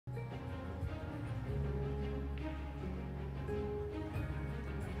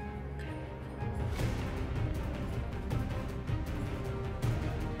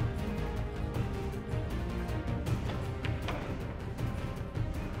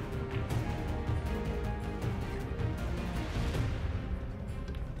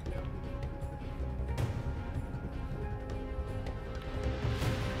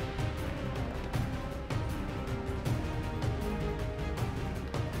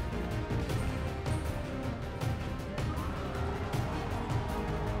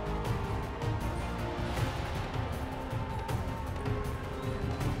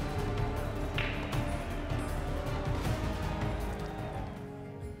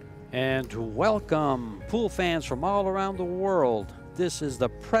And welcome, pool fans from all around the world. This is the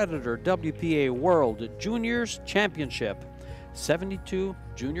Predator WPA World Juniors Championship. 72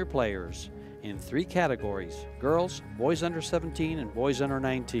 junior players in 3 categories: girls, boys under 17, and boys under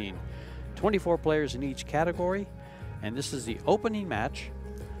 19. 24 players in each category, and this is the opening match.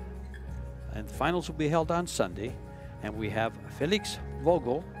 And the finals will be held on Sunday. And we have Felix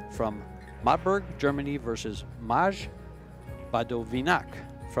Vogel from Marburg, Germany versus Maj Badovinac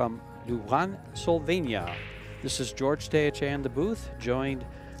from Luhan, Slovenia. This is George Teache in the booth, joined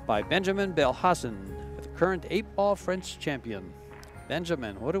by Benjamin Belhazen, the current 8-ball French champion.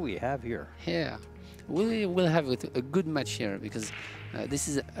 Benjamin, what do we have here? Yeah, we will have a good match here because this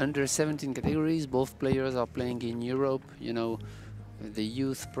is under 17 categories. Both players are playing in Europe, you know, the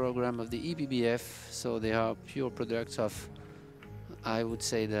youth program of the EPBF, so they are pure products of, I would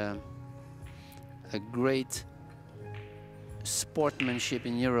say, a great sportsmanship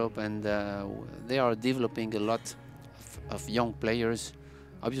in Europe, and they are developing a lot of young players.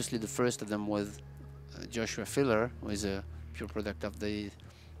 Obviously, the first of them was Joshua Filler, who is a pure product of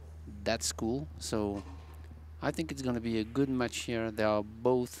that school. So I think it's going to be a good match here. They are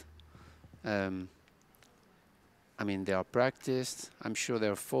both, I mean, they are practiced. I'm sure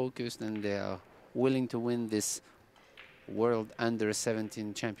they're focused, and they are willing to win this World Under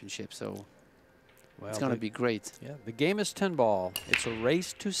 17 Championship. So well, it's going to be great. Yeah, the game is 10-ball. It's a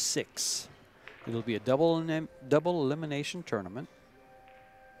race to 6. It'll be a double elimination tournament.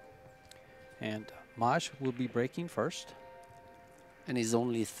 And Maj will be breaking first. And he's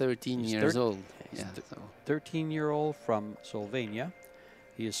only 13 years old. He's 13-year-old from Slovenia.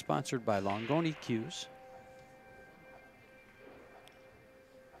 He is sponsored by Longoni Cues.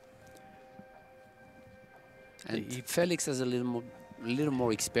 And Felix has a little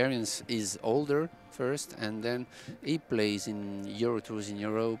more experience. He's older first, and then he plays in Euro Tours in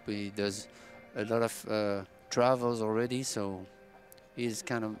Europe. He does a lot of travels already, so he's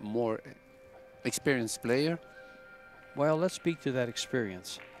kind of more experienced player. Well, let's speak to that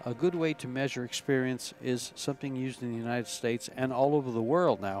experience. A good way to measure experience is something used in the United States and all over the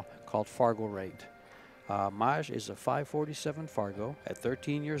world now called Fargo rate. Maj is a 547 Fargo at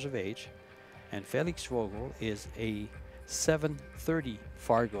 13 years of age, and Felix Vogel is a 730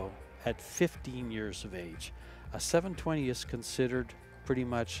 Fargo at 15 years of age. A 720 is considered pretty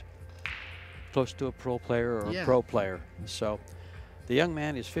much close to a pro player or a pro player. So the young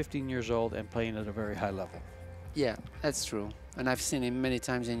man is 15 years old and playing at a very high level. Yeah, that's true. And I've seen him many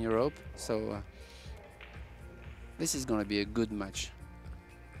times in Europe. So this is going to be a good match.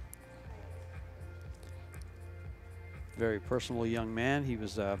 Very personal young man. He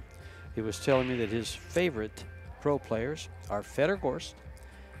was telling me that his favorite pro players are Federgorst,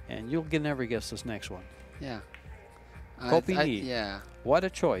 and you'll never guess this next one. Yeah. Kopini. Yeah. What a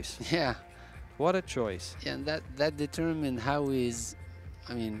choice. Yeah. What a choice. Yeah, and that determined how he's,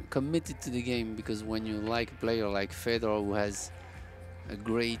 I mean, committed to the game, because when you like a player like Fedor, who has a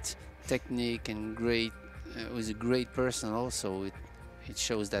great technique and was a great person also, it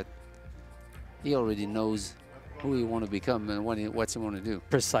shows that he already knows who he want to become and what he want to do.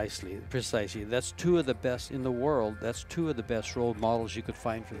 Precisely. That's 2 of the best in the world. That's 2 of the best role models you could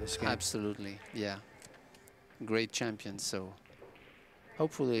find for this game. Absolutely, yeah. Great champions, so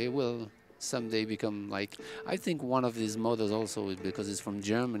hopefully it will someday become like, I think one of these models also is because it's from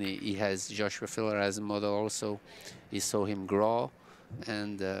Germany. He has Joshua Filler as a model also. He saw him grow,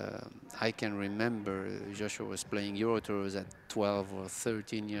 and I can remember Joshua was playing Euro Tours at 12 or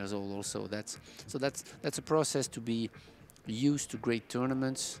 13 years old also. That's a process to be used to great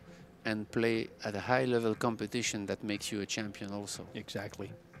tournaments and play at a high level competition that makes you a champion also.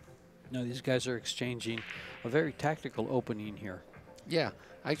 Exactly. Now these guys are exchanging a very tactical opening here. Yeah,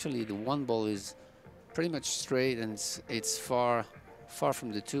 actually the 1-ball is pretty much straight, and it's far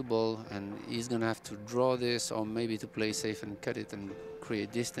from the 2-ball, and he's gonna have to draw this, or maybe to play safe and cut it and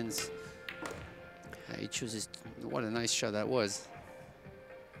create distance. He chooses, what a nice shot that was.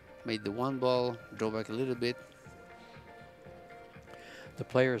 Made the 1-ball, draw back a little bit. The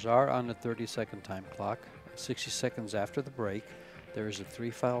players are on the 30-second time clock. 60 seconds after the break, there is a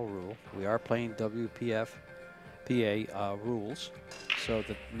 3-foul rule. We are playing WPA rules, so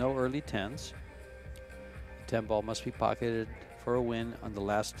that no early 10s. 10-ball must be pocketed for a win on the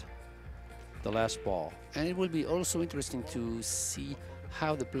last ball. And it will be also interesting to see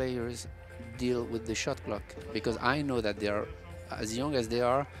how the players deal with the shot clock, because I know that they are, as young as they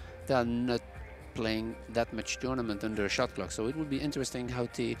are not playing that much tournament under a shot clock. So it will be interesting how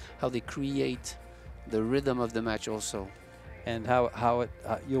they create the rhythm of the match also. And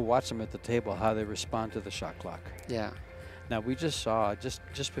you'll watch them at the table, how they respond to the shot clock. Yeah. Now we just saw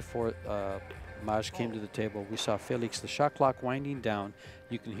just before Maj came to the table, we saw Felix, the shot clock winding down.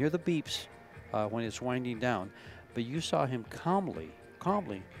 You can hear the beeps when it's winding down, but you saw him calmly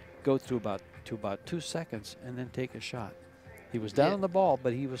go through about 2 seconds and then take a shot. He was down on the ball,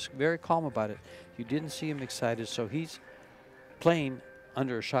 but he was very calm about it. You didn't see him excited, so he's playing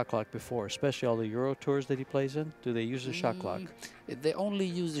under a shot clock before, especially all the Euro tours that he plays in. Do they use a shot clock? They only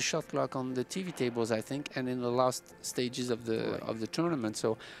use the shot clock on the TV tables, I think, and in the last stages of the tournament.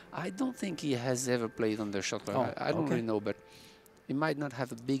 So I don't think he has ever played on the shot clock. I don't really know, but he might not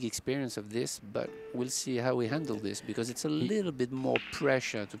have a big experience of this. But we'll see how we handle this, because it's a little bit more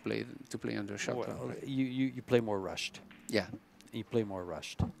pressure to play under shot clock. Right? You play more rushed. Yeah, you play more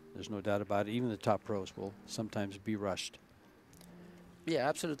rushed. There's no doubt about it. Even the top pros will sometimes be rushed. Yeah,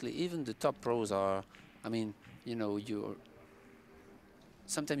 absolutely. Even the top pros are, I mean, you know,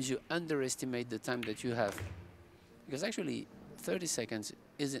 sometimes you underestimate the time that you have, because actually 30 seconds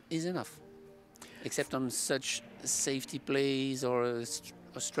is enough, except on such safety plays or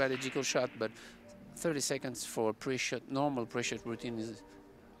a strategical shot. But 30 seconds for a pre-shot, normal pre-shot routine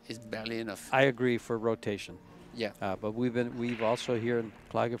is barely enough. I agree for rotation. Yeah. But we've also here in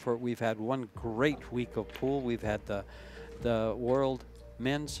Klagenfurt, we've had one great week of pool. We've had the World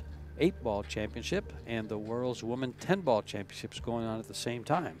Men's 8-ball Championship and the World's Women 10-ball Championships going on at the same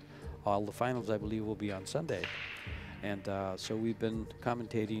time. All the finals, I believe, will be on Sunday. And so we've been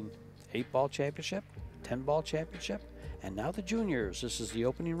commentating 8-ball Championship, 10-ball Championship, and now the juniors. This is the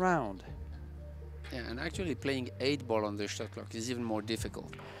opening round. Yeah, and actually playing 8-ball on the shot clock is even more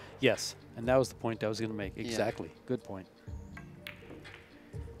difficult. Yes, and that was the point I was going to make. Exactly. Yeah. Good point.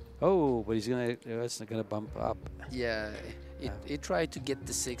 Oh, but it's gonna bump up. Yeah, he tried to get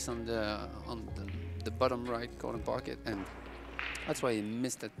the 6 on the bottom right corner pocket, and that's why he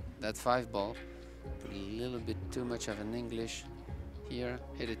missed that 5-ball. A little bit too much of an English here,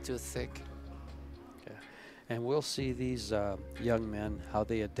 hit it too thick. Yeah, and we'll see these young men how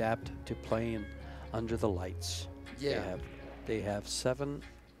they adapt to playing under the lights. Yeah, they have 7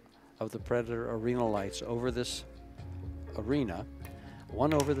 of the Predator arena lights over this arena,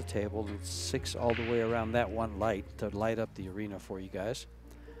 1 over the table, and 6 all the way around that one light to light up the arena for you guys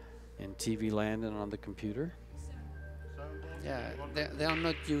in TV land and on the computer. Yeah, they are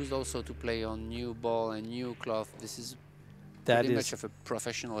not used also to play on new ball and new cloth. This is pretty much of a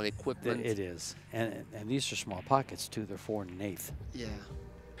professional equipment. It is, and these are small pockets too. They're 4 1/8. Yeah.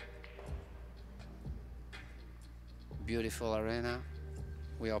 Beautiful arena.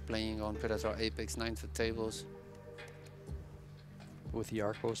 We are playing on Predator Apex 9-foot tables with the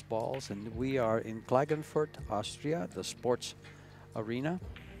Arcos balls, and we are in Klagenfurt, Austria, the sports arena,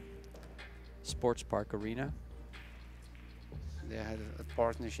 Sportpark arena. They had a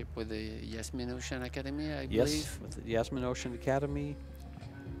partnership with the Yasmin Ocean Academy, I believe. Yes, with the Yasmin Ocean Academy.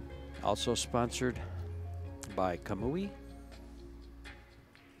 Also sponsored by Kamui,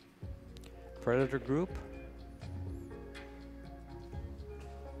 Predator Group.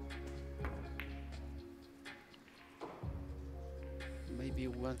 Maybe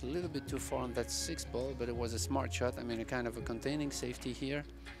went a little bit too far on that 6-ball, but it was a smart shot. I mean, a kind of a containing safety here.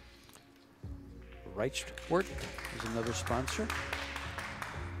 Reichswort is another sponsor.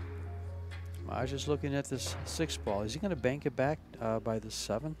 I was just looking at this 6-ball. Is he going to bank it back by the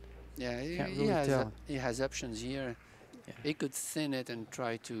 7? Yeah, he has options here. Yeah. He could thin it and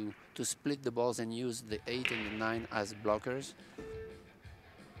try to split the balls and use the 8 and the 9 as blockers.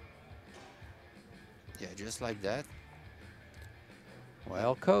 Yeah, just like that.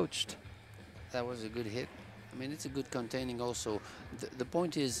 Well coached. That was a good hit. I mean, it's a good containing also. The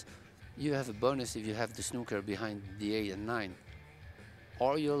point is, you have a bonus if you have the snooker behind the 8 and 9.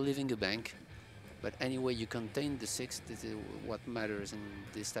 Or you're leaving a bank. But anyway, you contain the 6. This is what matters in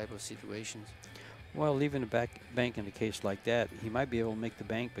this type of situations. Well, leaving a bank in a case like that, he might be able to make the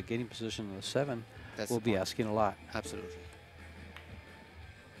bank, but getting position on the 7 will be asking a lot. Absolutely.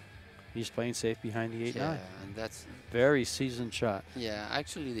 He's playing safe behind the 8-9. Yeah, and that's very seasoned shot. Yeah,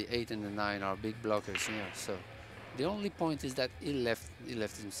 actually the 8 and the 9 are big blockers here. So the only point is that he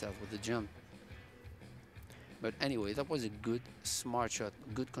left himself with the jump. But anyway, that was a good, smart shot,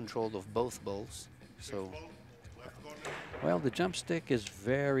 good control of both balls. So, well, the jump stick is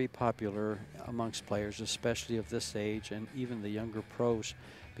very popular amongst players, especially of this age and even the younger pros,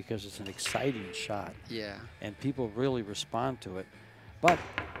 because it's an exciting shot. Yeah. And people really respond to it. But,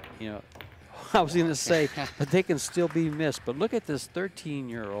 you know, I was going to say that they can still be missed. But look at this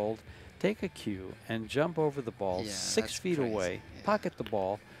 13-year-old take a cue and jump over the ball 6 feet away, pocket the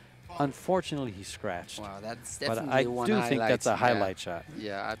ball. Unfortunately, he scratched. Wow, that's definitely one But I do highlight. think that's a highlight shot.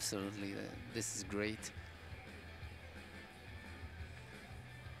 Yeah, absolutely. This is great.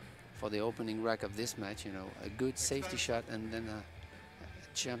 for the opening rack of this match. You know, a good safety shot and then a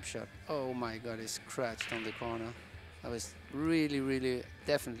jump shot. Oh my God, he scratched on the corner. That was really, really,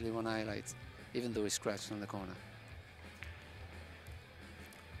 definitely one highlight, even though he scratched on the corner.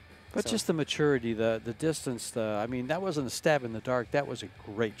 But just the maturity, the distance, I mean, that wasn't a stab in the dark. That was a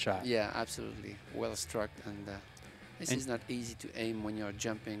great shot. Yeah, absolutely. Well struck. And this is not easy to aim when you're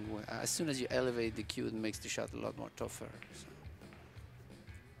jumping. As soon as you elevate the cue, it makes the shot a lot more tougher.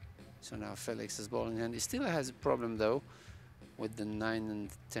 So now Felix has ball in hand. He still has a problem, though, with the 9 and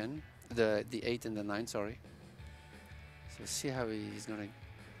 10. The 8 and the 9, sorry. So see how he's going to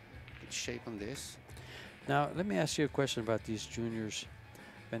get shape on this. Now, let me ask you a question about these juniors.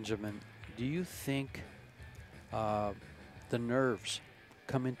 Benjamin, do you think the nerves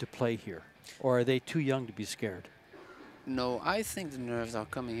come into play here, or are they too young to be scared? No, I think the nerves are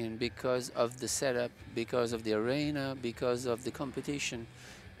coming in because of the setup, because of the arena, because of the competition.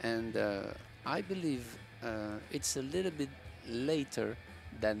 And I believe it's a little bit later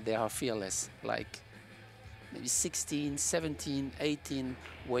than they are fearless, like maybe 16, 17, 18,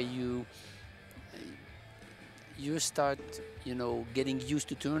 where you start, you know, getting used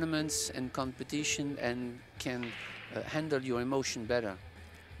to tournaments and competition and can handle your emotion better.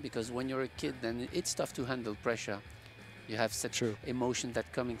 Because when you're a kid, then it's tough to handle pressure. You have such emotion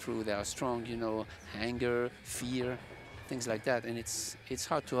that coming through. They are strong, you know, anger, fear, things like that, and it's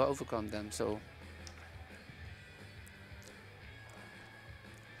hard to overcome them. So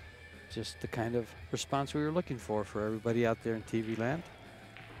just the kind of response we were looking for everybody out there in TV land.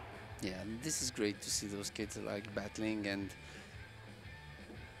 Yeah, this is great to see those kids like battling and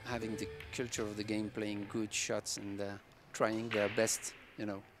having the culture of the game, playing good shots and trying their best, you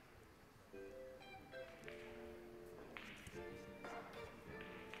know.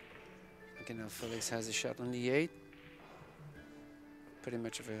 Okay, now Felix has a shot on the 8. Pretty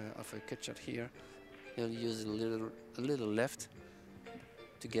much of a cut shot here. He'll use a little left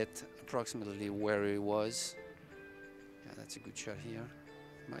to get approximately where he was. Yeah, that's a good shot here.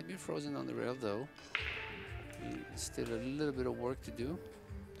 Might be frozen on the rail though. Still a little bit of work to do.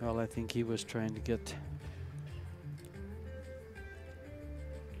 Well, I think he was trying to get...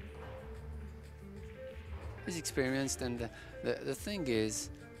 He's experienced, and the thing is,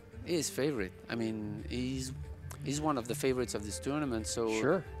 he is favorite. I mean, he's one of the favorites of this tournament.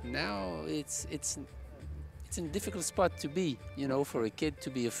 So now it's in a difficult spot to be, you know, for a kid to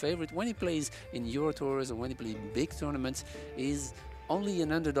be a favorite. When he plays in Euro Tours or when he plays in big tournaments, he's only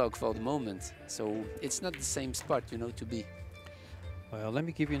an underdog for the moment. So it's not the same spot, you know, to be. Well, let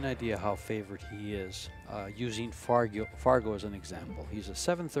me give you an idea how favored he is, using Fargo as an example. He's a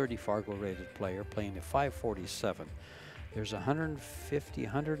 730 Fargo rated player playing a 547. There's 150,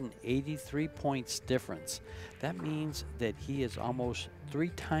 183 points difference. That means that he is almost 3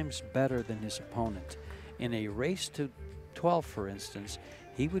 times better than his opponent. In a race to 12, for instance,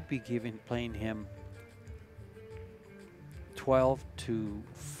 he would be playing him 12 to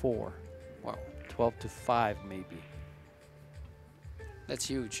 4. Wow. 12 to 5 maybe. That's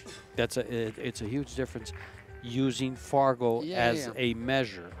huge. It's a huge difference using Fargo as a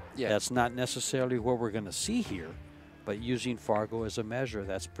measure. Yeah. That's not necessarily what we're going to see here, but using Fargo as a measure,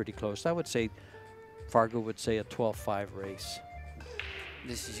 that's pretty close. I would say Fargo would say a 12-5 race.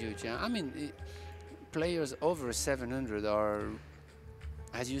 This is huge. Yeah. I mean, players over 700 are,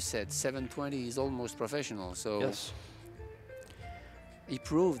 as you said, 720 is almost professional. So yes, he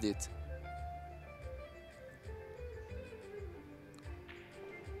proved it.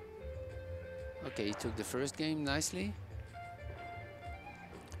 Okay, he took the first game nicely.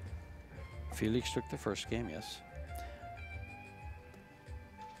 Felix took the first game, yes.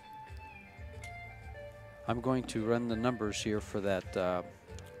 I'm going to run the numbers here for that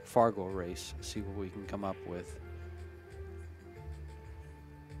Fargo race, see what we can come up with.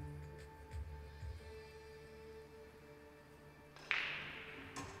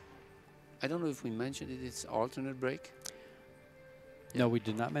 I don't know if we mentioned it, it's alternate break. No, we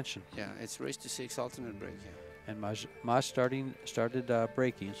did not mention. Yeah, it's race to 6 alternate break. Yeah. And Maj started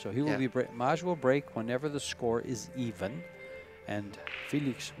breaking, so he will be Maj will break whenever the score is even, and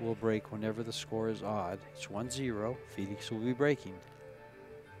Felix will break whenever the score is odd. It's 1-0. Felix will be breaking.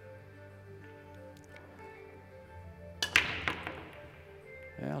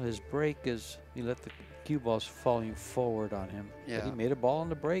 Well, his break is he let the cue balls falling forward on him. Yeah. But he made a ball on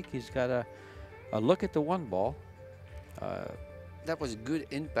the break. He's got a look at the one ball. That was a good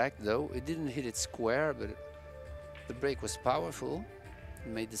impact, though. It didn't hit it square, but the break was powerful. It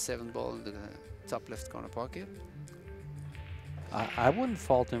made the 7 ball in the top left corner pocket. I wouldn't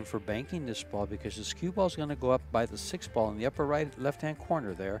fault him for banking this ball because his cue ball is going to go up by the 6 ball in the upper right left-hand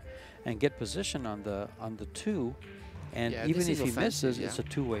corner there, and get position on the 2. And Yeah, even this if is he offensive, misses, it's a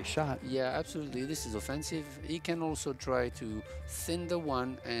two-way shot. Yeah, absolutely. This is offensive. He can also try to thin the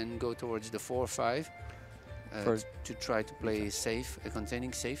 1 and go towards the 4-5 to try to play safe,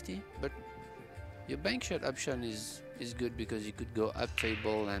 containing safety. But your bank shot option is good because you could go up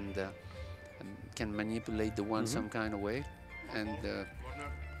table and can manipulate the 1 some kind of way and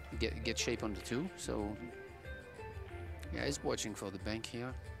get shape on the 2. So yeah, he's watching for the bank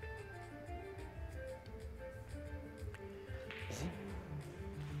here.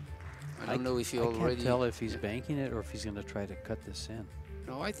 I don't know if he already... I can't tell if he's banking it or if he's going to try to cut this in.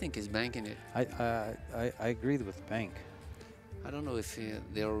 No, I think he's banking it. I agree with bank. I don't know if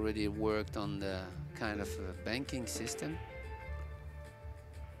they already worked on the kind of banking system.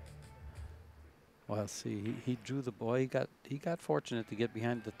 Well, see, he drew the ball. He got fortunate to get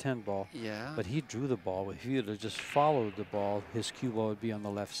behind the 10 ball. Yeah. But he drew the ball. If he would have just followed the ball, his cue ball would be on the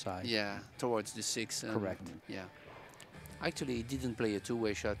left side. Yeah, towards the 6. Correct. Yeah. Actually, he didn't play a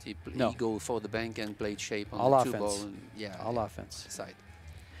two-way shot. He go for the bank and played shape on all the offense. 2 ball. And all offense. Side.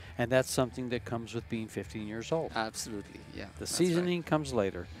 And that's something that comes with being 15 years old. Absolutely, yeah. The seasoning comes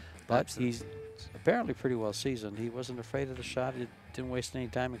later. But Absolutely. he's apparently pretty well seasoned. He wasn't afraid of the shot. He didn't waste any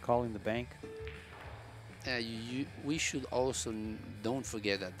time in calling the bank. We should also don't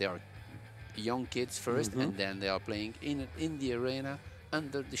forget that they are young kids first, and then they are playing in the arena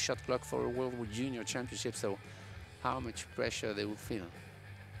under the shot clock for a World Junior Championship. So how much pressure they would feel.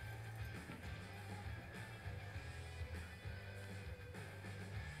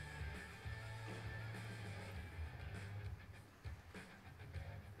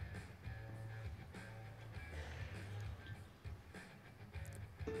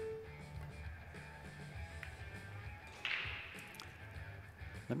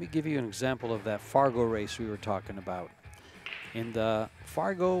 Let me give you an example of that Fargo race we were talking about. In the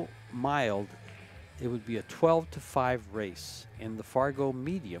Fargo mild, it would be a 12-5 race. In the Fargo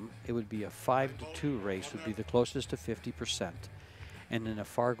medium, it would be a 5-2 race, would be the closest to 50%. And in a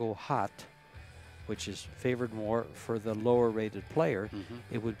Fargo hot, which is favored more for the lower rated player,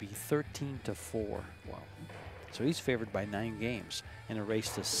 it would be 13-4. Wow. So he's favored by 9 games. In a race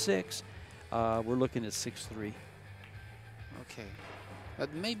to 6, we're looking at 6-3. Okay.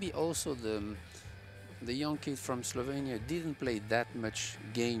 But maybe also the young kid from Slovenia didn't play that much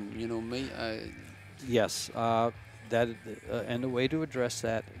game, you know. Yes, and the way to address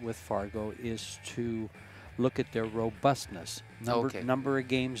that with Fargo is to look at their robustness, number of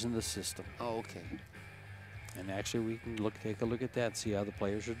games in the system. Oh, okay. And actually, we can take a look at that and see how the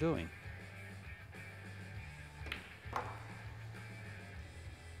players are doing.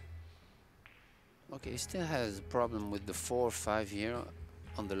 Okay, he still has a problem with the 4-5 here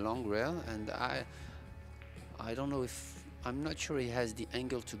on the long rail, and I don't know if I'm not sure he has the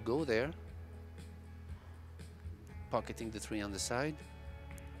angle to go there. Pocketing the 3 on the side,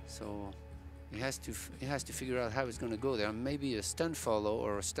 so he has to figure out how he's going to go there. Maybe a stun follow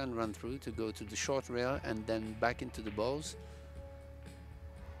or a stun run through to go to the short rail and then back into the balls.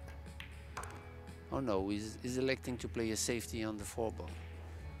 Oh no, he's electing to play a safety on the 4 ball.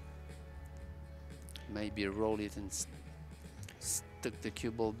 Maybe roll it and stuck the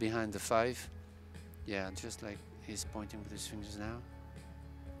cue ball behind the 5. Yeah, just like he's pointing with his fingers now.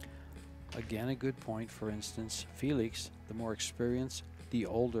 Again, a good point. For instance, Felix, the more experienced, the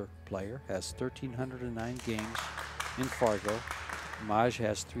older player, has 1,309 games in Fargo. Maj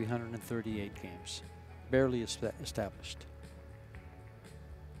has 338 games, barely established.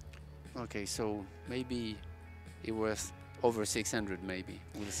 Okay, so maybe it was over 600. Maybe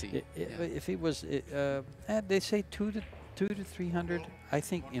we'll see. If he was, they say 200 to 300. I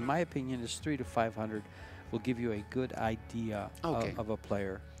think, in my opinion, is 300 to 500 will give you a good idea of a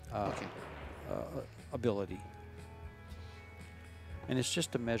player. Ability, and it's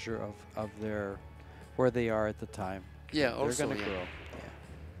just a measure of their where they are at the time. Yeah, they're also going to grow. Yeah.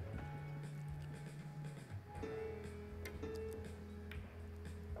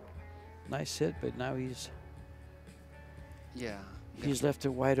 Nice hit, but now he's left it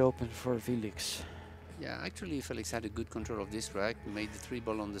wide open for Felix. Yeah, actually, Felix had a good control of this rack, made the 3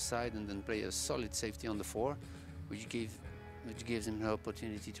 ball on the side, and then play a solid safety on the 4, which gives him an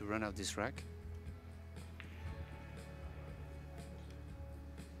opportunity to run out this rack.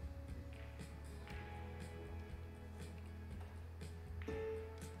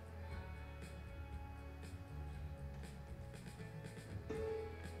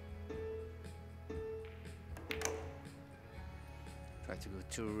 Try to go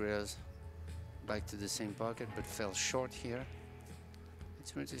 2 rails back to the same pocket, but fell short here.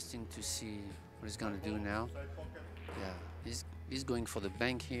 It's interesting to see what he's gonna do now. Yeah, he's going for the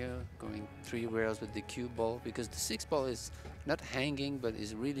bank here, going 3 rails with the cue ball, because the 6 ball is not hanging but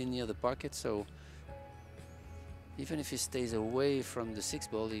is really near the pocket, so even if he stays away from the 6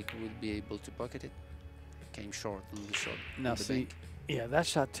 ball, he would be able to pocket it. Came short on the shot. Now the see, bank. yeah, that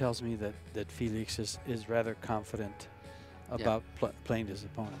shot tells me that Felix is rather confident about playing his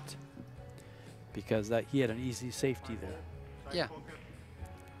opponent, because that he had an easy safety there. Yeah.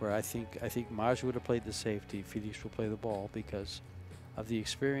 Where I think Maj would have played the safety, Felix will play the ball because of the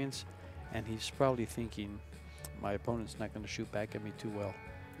experience, and he's probably thinking, my opponent's not going to shoot back at me too well.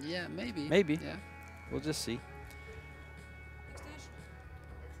 Yeah, maybe. Maybe. Yeah. We'll just see.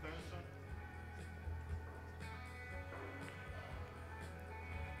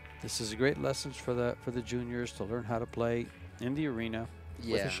 This is a great lesson for the juniors to learn how to play in the arena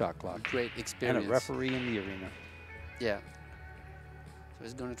with a shot clock. Great experience. And a referee in the arena. Yeah. So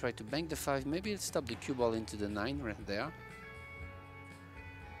he's going to try to bank the 5. Maybe he'll stop the cue ball into the 9 right there.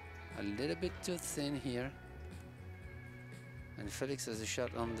 A little bit too thin here. And Felix has a shot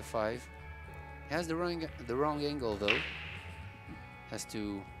on the 5. He has the wrong angle though. Has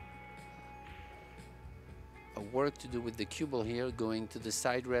to work to do with the cue ball here, going to the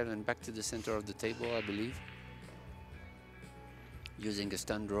side rail and back to the center of the table, I believe. Using a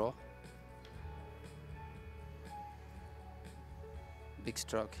stun draw. Big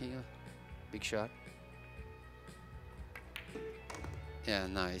stroke here, big shot. Yeah,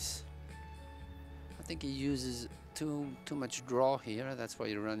 nice. I think he uses too much draw here. That's why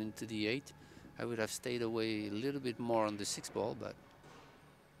you run into the 8. I would have stayed away a little bit more on the 6 ball, but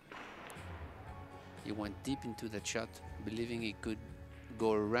he went deep into that shot, believing he could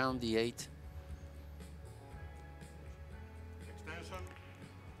go around the 8.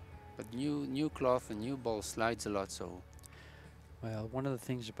 But new cloth and new ball slides a lot, so. Well, one of the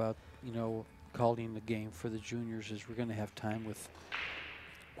things about, you know, calling the game for the juniors is we're going to have time with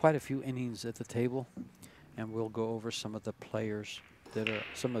quite a few innings at the table, and we'll go over some of the players that are,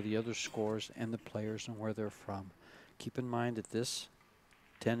 some of the other scores and the players and where they're from. Keep in mind that this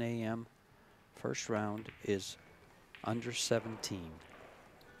 10 a.m. first round is under 17.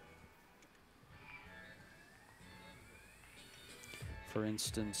 For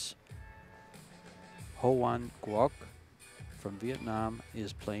instance, Hoan Guoc from Vietnam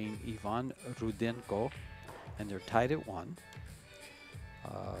is playing Ivan Rudenko, and they're tied at 1.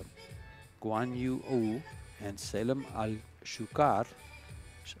 Guan Yu U and Salem Al-Shukar.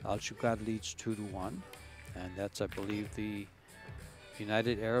 Al-Shukar leads 2-1, and that's, I believe, the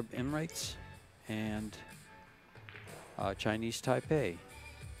United Arab Emirates and Chinese Taipei.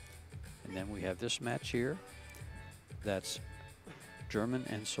 And then we have this match here. That's German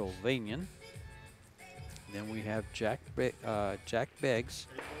and Slovenian. Then we have Jack Beggs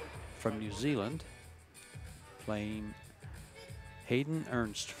from New Zealand playing Hayden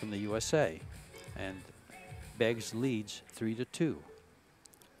Ernst from the USA, and Beggs leads 3-2.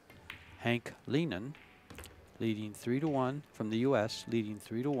 Hank Lehnen leading 3-1 from the US, leading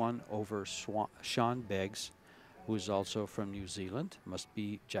 3-1 over Sean Beggs, who is also from New Zealand. Must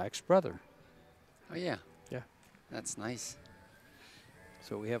be Jack's brother. Oh yeah. Yeah. That's nice.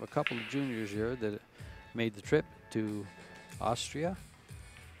 So we have a couple of juniors here that made the trip to Austria.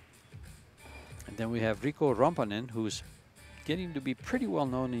 And then we have Rico Rompanen, who's getting to be pretty well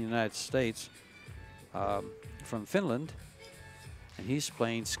known in the United States, from Finland. And he's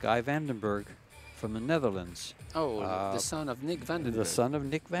playing Sky Vandenberg from the Netherlands. Oh, the son of Nick Vandenberg. The son of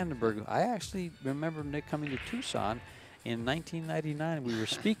Nick Vandenberg. I actually remember Nick coming to Tucson in 1999. We were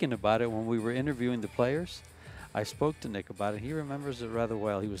speaking about it when we were interviewing the players. I spoke to Nick about it. He remembers it rather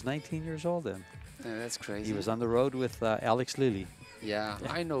well. He was 19 years old then. Yeah, that's crazy. He was on the road with Alex Lilly. Yeah,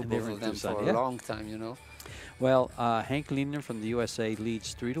 I know both of them Tucson, for a long time, you know. Well, Hank Lehner from the USA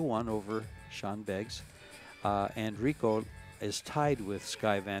leads 3-1 over Sean Beggs. And Rico is tied with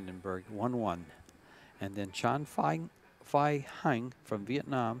Sky Vandenberg, 1-1. And then Chan Phai Hang from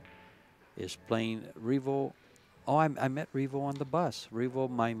Vietnam is playing Revo. Oh, I met Revo on the bus. Revo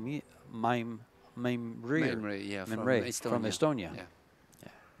Maimre, yeah, from Estonia. Yeah.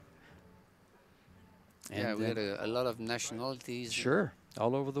 And yeah, we had a lot of nationalities. Sure,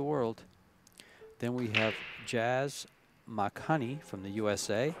 all over the world. Then we have Jazz Makhani from the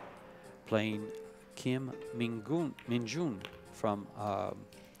USA playing Kim Minjun from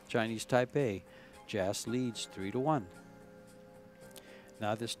Chinese Taipei. Jazz leads 3-1.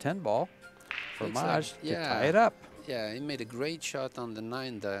 Now this 10 ball for Maj to tie it up. Yeah, he made a great shot on the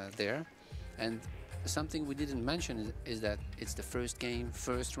 9 there. And something we didn't mention is that it's the first game,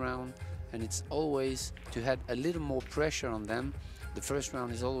 first round, and it's always to have a little more pressure on them the first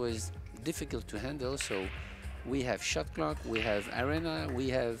round is always difficult to handle. So we have shot clock, we have arena, we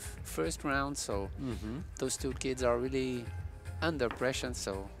have first round. So those two kids are really under pressure.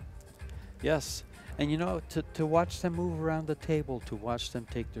 So yes, and you know, to watch them move around the table, to watch them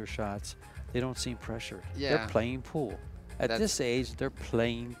take their shots, they don't seem pressured. Yeah. They're playing pool. At this age, they're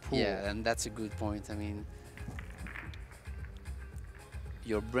playing pool. Yeah, and that's a good point. I mean,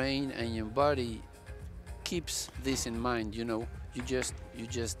 your brain and your body keeps this in mind. You know, you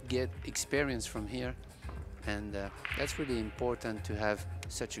just get experience from here, and that's really important to have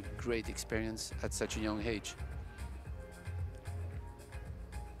such a great experience at such a young age.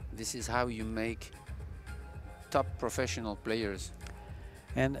 This is how you make top professional players.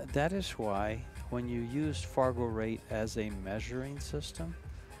 And that is why when you use Fargo rate as a measuring system,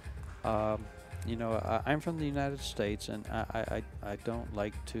 you know, I'm from the United States, and I don't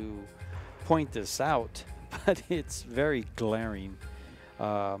like to point this out, but it's very glaring.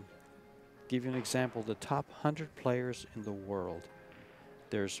 Give you an example, the top 100 players in the world,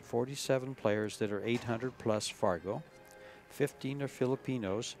 there's 47 players that are 800 plus Fargo, 15 are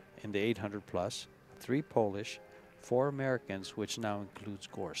Filipinos in the 800 plus, 3 Polish, 4 Americans, which now includes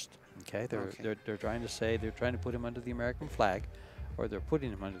Gorst. Okay, they're trying to say they're trying to put him under the American flag, or they're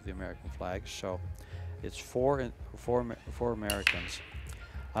putting him under the American flag. So it's four Americans.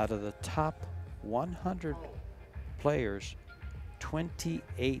 Out of the top 100 players,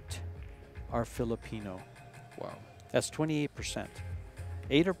 28 are Filipino. Wow, that's 28%.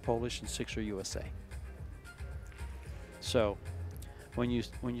 8 are Polish and 6 are USA. So when you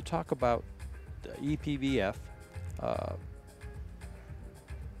talk about the EPBF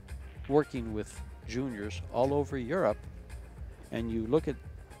working with juniors all over Europe, and you look at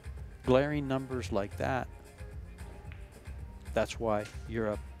glaring numbers like that, that's why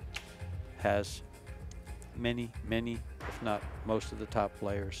Europe has many, if not most of the top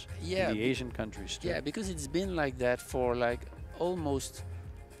players in the Asian countries too. Yeah, because it's been like that for like almost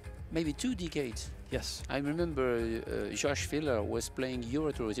maybe 2 decades. Yes. I remember Josh Filler was playing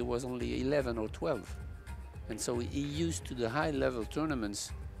Euro Tours. He was only 11 or 12. And so he used to the high-level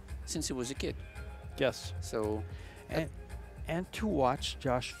tournaments since he was a kid. Yes. So, and to watch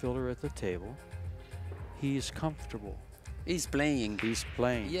Josh Filler at the table, he's comfortable. He's playing. He's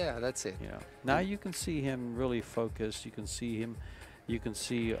playing. Yeah, that's it. You know, now you can see him really focused. You can see him. You can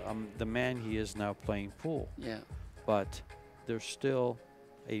see the man he is now playing pool. Yeah. But there's still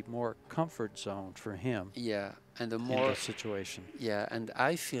a more comfort zone for him. Yeah, and the more in the situation. Yeah, and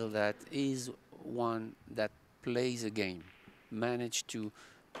I feel that he's one that plays a game, managed to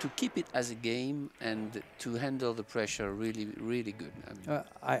keep it as a game and to handle the pressure really, really good. I mean,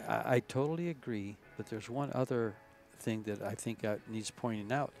 I totally agree, but there's one other thing that I think needs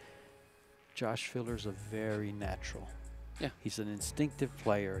pointing out. Josh Filler's a very natural. Yeah. He's an instinctive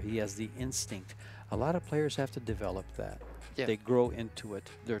player. He has the instinct. A lot of players have to develop that. Yeah. They grow into it.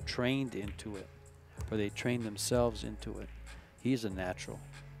 They're trained into it, or they train themselves into it. He's a natural,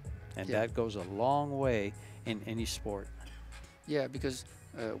 and that goes a long way in any sport. Yeah, because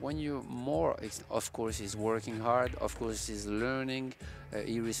when you're more, of course, he's working hard. Of course, he's learning. When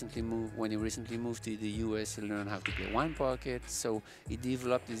he recently moved to the US, he learned how to play one pocket. So he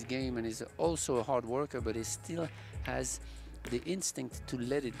developed his game, and he's also a hard worker. But he still has the instinct to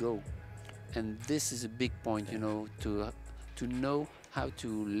let it go, and this is a big point, you know, to know how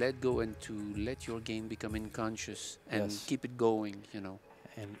to let go and to let your game become unconscious and keep it going, you know.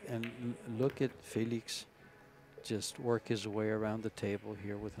 And look at Felix just work his way around the table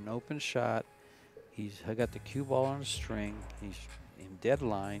here with an open shot. He's got the cue ball on a string. He's in dead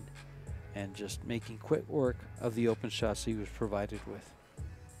line and just making quick work of the open shots he was provided with.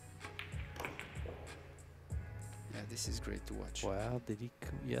 Yeah, this is great to watch. Wow, did he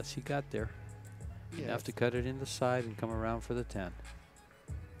come? Yes, he got there. Yeah. Enough to cut it in the side and come around for the 10.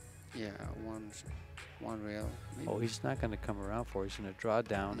 Yeah, one rail. Maybe. Oh, he's not going to come around for it. He's going to draw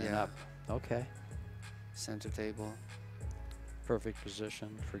down and up. Okay. Center table. Perfect position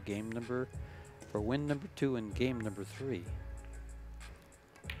for win number 2 and game number 3.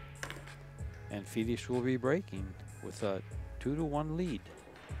 And Felix will be breaking with a 2-1 lead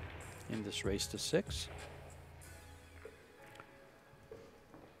in this race to 6.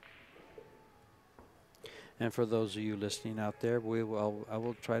 And for those of you listening out there, I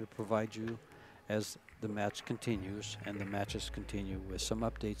will try to provide you as the match continues and the matches continue with some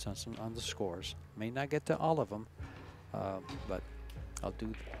updates on the scores. May not get to all of them, but I'll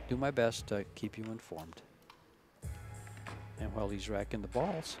do my best to keep you informed. And while he's racking the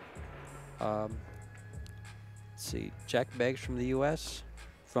balls, let's see, Jack Beggs from the U.S.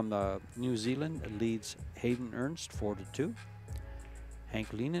 from New Zealand leads Hayden Ernst 4-2. Hank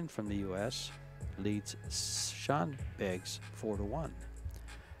Leinen from the U.S. leads Sean Beggs 4-1.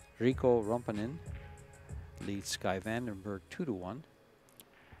 Rico Rompanen leads Sky Vandenberg 2-1.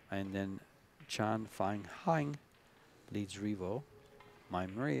 And then Chan Fang Hang leads Revo My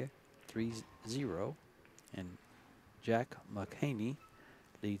Maria 3-0. And Jack McHaney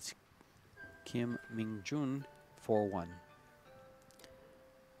leads Kim Ming Jun 4-1.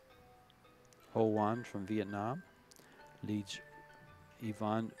 Ho Wan from Vietnam leads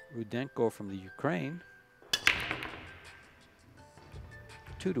Ivan Rudenko from the Ukraine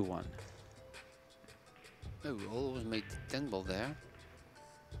 2-1. Oh, we always made the 10 ball there.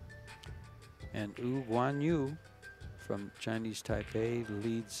 And Wu Guanyu from Chinese Taipei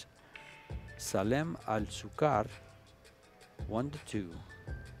leads Salem Al-Sukar 1-2.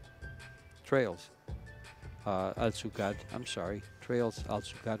 Trails Al-Sukad, I'm sorry, trails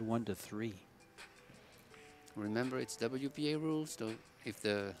Al-Sukad 1-3. Remember, it's WPA rules, so if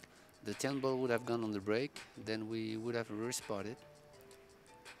the 10 ball would have gone on the break, then we would have respotted.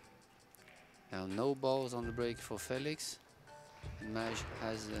 Now no balls on the break for Felix. And Maj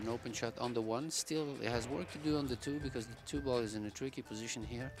has an open shot on the 1. Still, it has work to do on the 2 because the 2 ball is in a tricky position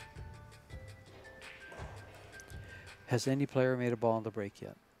here. Has any player made a ball on the break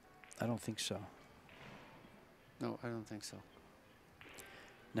yet? I don't think so. No, I don't think so.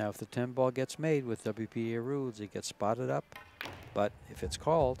 Now, if the 10 ball gets made with WPA rules, it gets spotted up. But if it's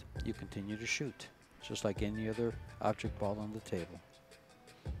called, you continue to shoot, just like any other object ball on the table.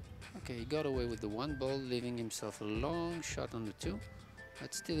 Okay, he got away with the 1 ball, leaving himself a long shot on the 2.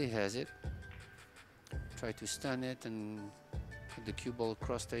 But still he has it. Try to stun it and put the cue ball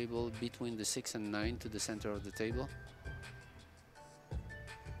cross table between the 6 and 9 to the center of the table.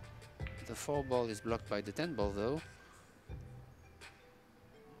 The 4 ball is blocked by the 10 ball though.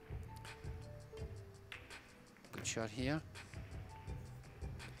 Good shot here.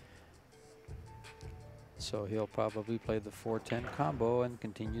 So he'll probably play the 4-10 combo and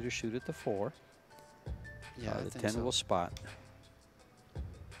continue to shoot at the 4. Yeah, the 10 will spot.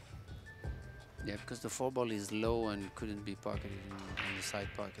 Yeah, because the 4 ball is low and couldn't be pocketed in the side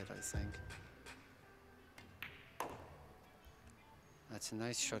pocket, I think. That's a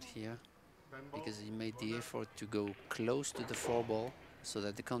nice shot here because he made the effort to go close to the 4 ball so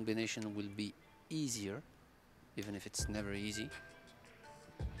that the combination will be easier, even if it's never easy.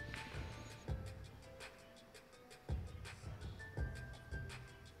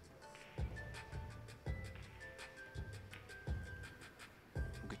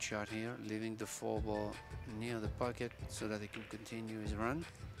 Good shot here, leaving the 4 ball near the pocket so that he can continue his run.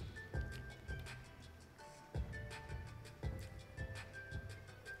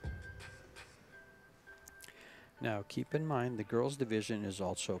 Now keep in mind the girls division is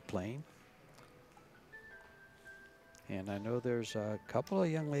also playing. And I know there's a couple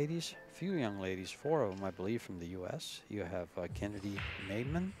of young ladies, few young ladies, 4 of them I believe from the US. You have Kennedy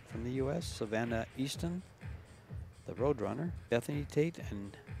Maidman from the US, Savannah Easton, the Roadrunner, Bethany Tate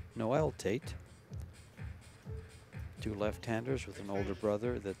and Noelle Tate. 2 left-handers with an older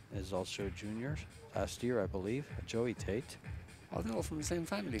brother that is also a junior. Last year I believe, Joey Tate. Oh, they're all from the same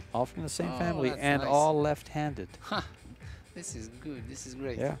family. All from the same family and nice. all left-handed. Ha! This is good. This is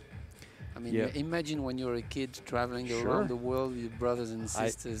great. Yeah. I mean, imagine when you're a kid traveling around the world with your brothers and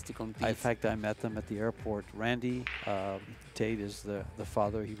sisters to compete. In fact, I met them at the airport. Randy Tate is the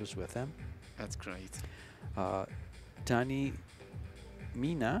father. He was with them. That's great. Tani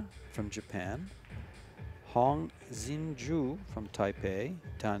Mina from Japan. Hong Xinju from Taipei.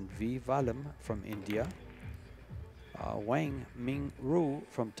 Tan V. Valim from India. Wang Ming Ru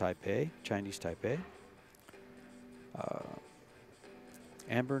from Taipei, Chinese Taipei.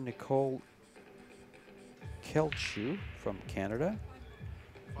 Amber Nicole Kelchu from Canada.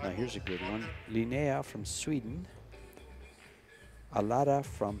 Now here's a good one. Linnea from Sweden. Alada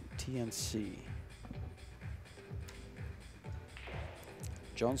from TNC.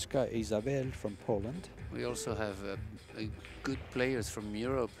 Jonska Isabel from Poland. We also have good players from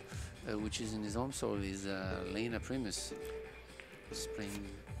Europe. Which is in his home soil is Lena Primus, who's playing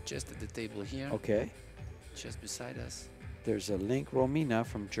just at the table here. Okay. Just beside us. There's a Link Romina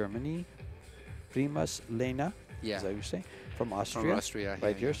from Germany. Primus Lena, is that what you say? From Austria. From Austria,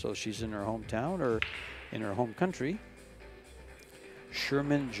 right here. So she's in her hometown or in her home country.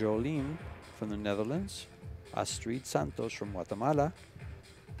 Sherman Jolien from the Netherlands. Astrid Santos from Guatemala.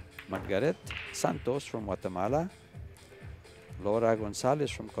 Margaret Santos from Guatemala. Laura Gonzalez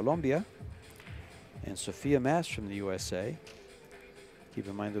from Colombia, and Sophia Mass from the USA. Keep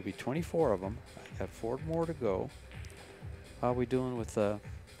in mind there'll be 24 of them. I got 4 more to go. How are we doing with the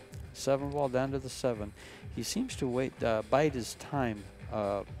 7 ball down to the 7? He seems to bide his time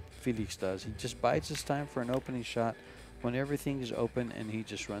Felix does. He just bides his time for an opening shot when everything is open, and he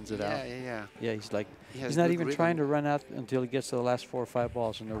just runs it out. Yeah, he's like, he's not even trying to run out until he gets to the last 4 or 5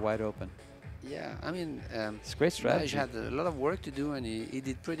 balls, and they're wide open. Yeah, I mean, it's a great strategy. He had a lot of work to do, and he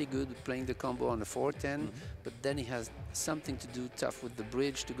did pretty good playing the combo on the 4-10, but then he has something to do tough with the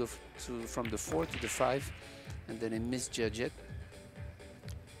bridge to go from the 4 to the 5, and then he misjudged it.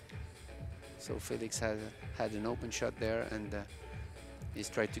 So Felix had an open shot there, and he's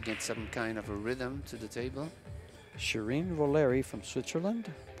tried to get some kind of a rhythm to the table. Shireen Voleri from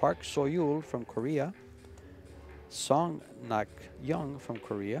Switzerland, Park Soyul from Korea, Song Nak Young from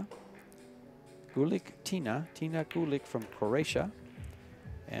Korea, Gulik Tina Gulik from Croatia,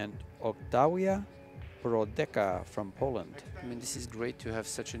 and Oktawia Brodeka from Poland. I mean, this is great to have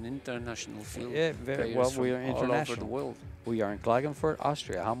such an international field. Yeah, very well. We are international. All over the world. We are in Klagenfurt,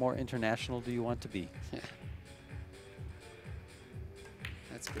 Austria. How more international do you want to be? Yeah.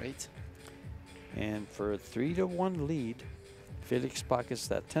 That's great. And for a 3-1 lead, Felix pockets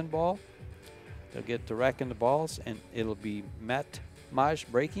that 10 ball. They'll get the rack in the balls, and it'll be Maj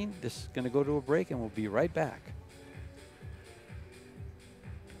breaking. This is going to go to a break, and we'll be right back.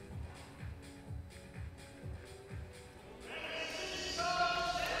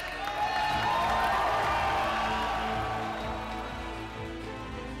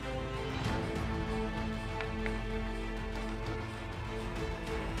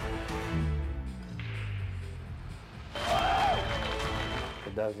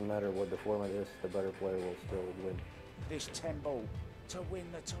 It doesn't matter what the format is, the better player will still win. This 10 ball to win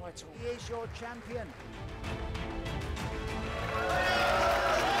the title. He is your champion.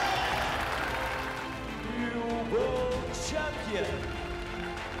 New world champion.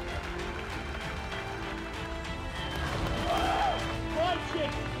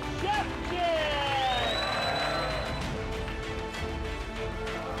 Fighting champion.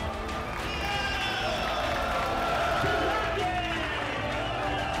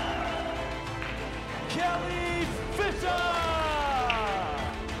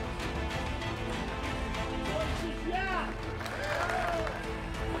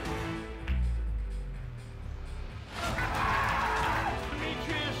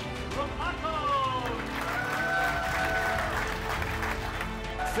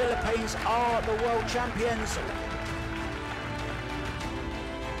 Philippines are the world champions.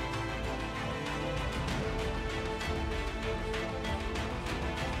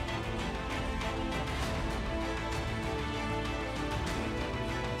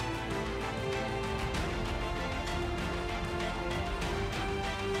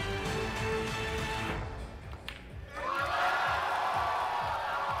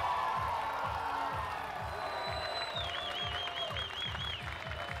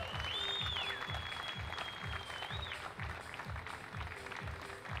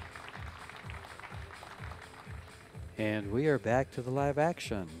 And we are back to the live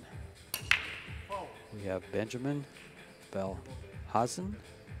action. We have Benjamin Belhazen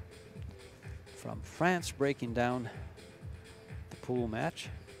from France breaking down the pool match.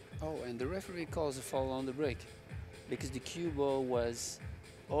 Oh, and the referee calls a foul on the break because the cue ball was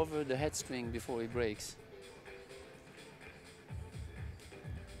over the head string before he breaks.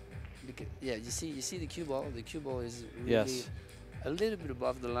 Yeah, you see the cue ball. The cue ball is really a little bit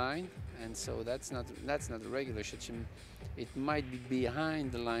above the line, and so that's not a regular shot. It might be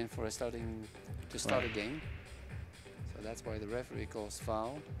behind the line for a start a game. So that's why the referee calls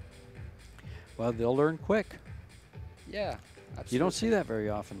foul. Well, they'll learn quick. Yeah, absolutely. You don't see that very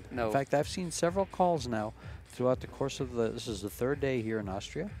often. No. In fact, I've seen several calls now throughout the course of this is the 3rd day here in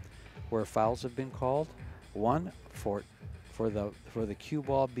Austria, where fouls have been called. One for the cue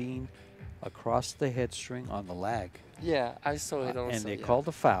ball being across the head string on the lag. Yeah, I saw it also. And they called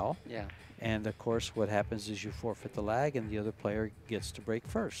a foul. Yeah. And of course, what happens is you forfeit the lag, and the other player gets to break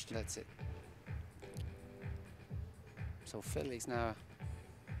first. That's it. So Felix now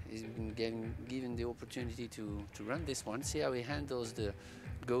he's been given the opportunity to run this one. See how he handles the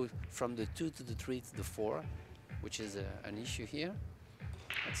go from the 2 to the 3 to the 4, which is an issue here.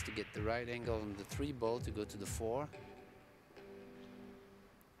 That's to get the right angle on the 3 ball to go to the 4.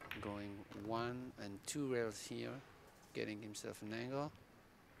 Going 1 and 2 rails here, getting himself an angle.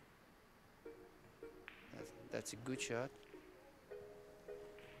 That's a good shot.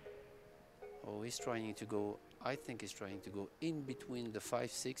 Oh, he's trying to go, I think he's trying to go in between the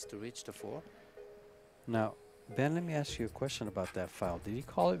 5-6 to reach the 4. Now, Ben, let me ask you a question about that foul. Did he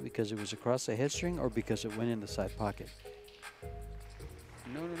call it because it was across the head string or because it went in the side pocket?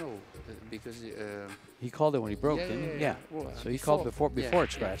 No, because he called it when he broke, didn't he? Yeah. Well, so he called before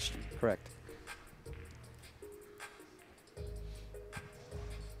it scratched. Correct.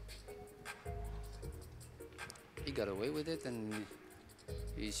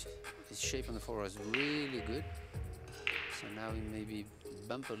 his shape on the 4 is really good. So now he maybe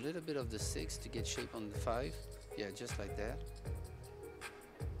bump a little bit of the 6 to get shape on the 5. Yeah, just like that.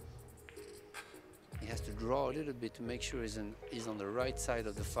 He has to draw a little bit to make sure he's on the right side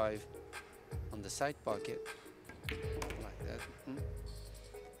of the 5 on the side pocket. Like that.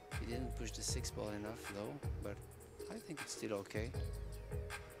 He didn't push the 6 ball enough though, but I think it's still okay.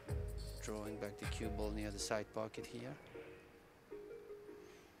 Drawing back the cue ball near the side pocket here.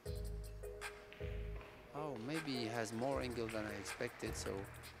 Oh, maybe he has more angle than I expected, so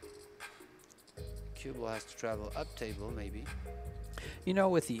cue ball has to travel up table maybe. You know,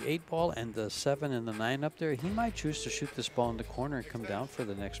 with the 8 ball and the 7 and the 9 up there, he might choose to shoot this ball in the corner and come down for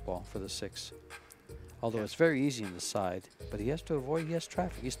the next ball, for the 6. Although Yeah. it's very easy in the side, but he has to avoid, he has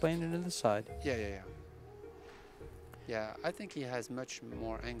traffic. He's playing it in the side. Yeah. Yeah, I think he has much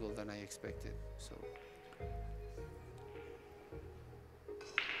more angle than I expected, so.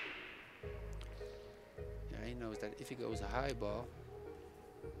 Yeah, he knows that if he goes a high ball,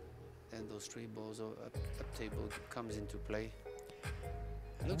 then those 3 balls up table comes into play.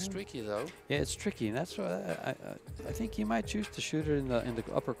 It looks tricky though. Yeah, it's tricky, and that's why I think he might choose to shoot it in the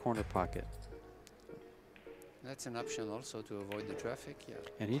upper corner pocket. That's an option also to avoid the traffic, yeah.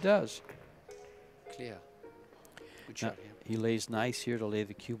 And he does. Clear. Good Now, shot, yeah. he lays nice here to lay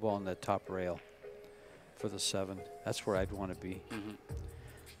the cue ball on that top rail for the 7. That's where I'd want to be.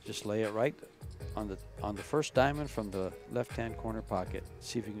 Just lay it right on the first diamond from the left-hand corner pocket.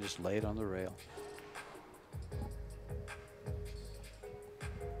 See if you can just lay it on the rail.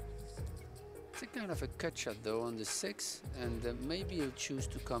 It's a kind of a cut shot though on the 6, and maybe he'll choose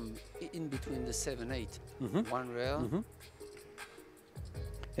to come in between the 7-8. One rail.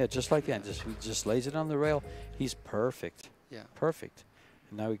 Yeah, just like that. He just lays it on the rail. He's perfect. Yeah. Perfect.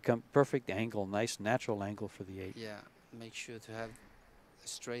 And now he comes perfect angle, nice natural angle for the 8. Yeah, make sure to have a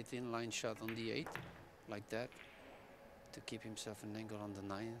straight inline shot on the 8, like that, to keep himself an angle on the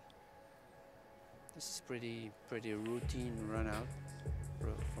 9. This is pretty routine run out for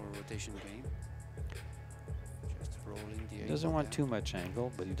a rotation game. Just rolling the 8. He doesn't want too much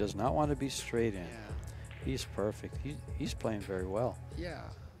angle, but he does not want to be straight in. Yeah. He's perfect. He's playing very well. Yeah,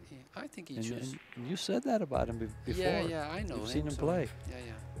 I think he And chooses. you said that about him before. Yeah, I know. You've seen him so play. Yeah.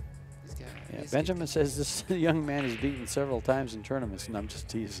 This guy. Yeah, he's- Benjamin says this young man is beaten several times in tournaments, and I'm just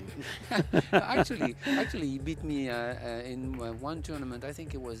teasing. actually, he beat me in one tournament. I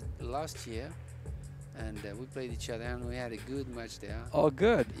think it was last year, and we played each other, and we had a good match there. Oh,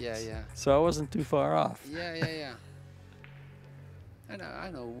 good. Yeah. So I wasn't too far off. Yeah. I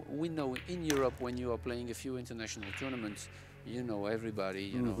know. We know in Europe when you are playing a few international tournaments, you know everybody.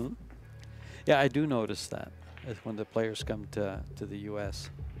 You know. Yeah, I do notice that when the players come to the U.S.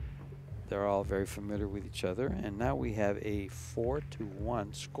 They're all very familiar with each other, and now we have a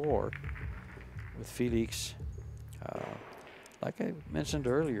 4-1 score with Felix. Like I mentioned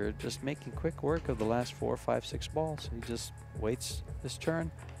earlier, just making quick work of the last 4, 5, 6 balls. He just waits his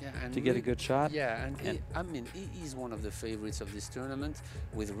turn And to get a good shot. Yeah, I mean, he is one of the favorites of this tournament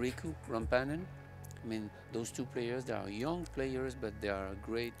with Riku Rampanen. I mean, those 2 players, they are young players, but they are a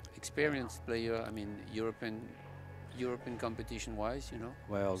great experienced player. I mean, European competition-wise, you know.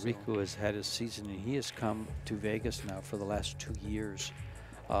 Well, So- Riku has had his season, and he has come to Vegas now for the last 2 years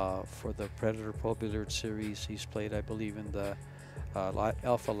for the Predator Pro Billiard Series. He's played, I believe, in the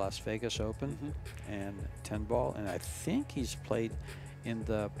Alpha Las Vegas Open and 10 ball, and I think he's played in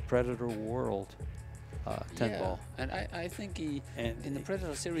the Predator World 10 ball. And I think he And in the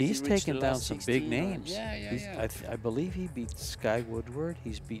Predator series he's he reached taken the down last some big 16 or- names. Yeah. I believe he beat Sky Woodward.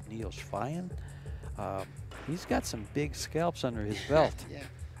 He's beat Neil Schweyen. He's got some big scalps under his belt. Yeah,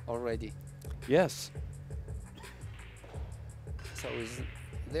 already. Yes. So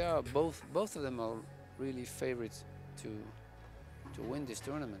they are both of them are really favorites to win this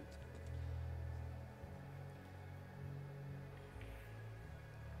tournament.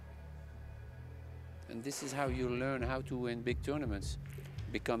 And this is how you learn how to win big tournaments,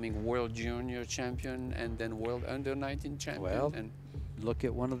 becoming world junior champion and then world under 19 champion. Well, and look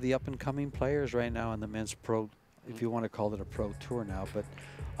at one of the up-and-coming players right now in the men's pro, if you want to call it a pro tour now, but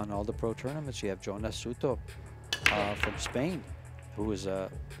on all the pro tournaments, you have Jonas Suto from Spain, who is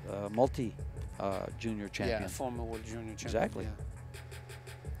a multi-junior champion. yeah, former world junior champion. Exactly. Yeah.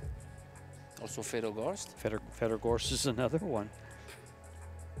 Also Fedor Gorst, Fedor Gorst is another one.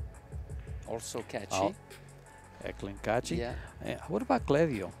 also Kachi. Oh, Eklund Kachi. Yeah. What about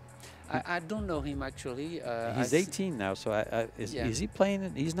Clevio? I don't know him actually. He's 18 now, so is he playing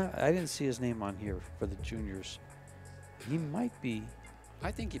it? He's not. I didn't see his name on here for the juniors. He might be.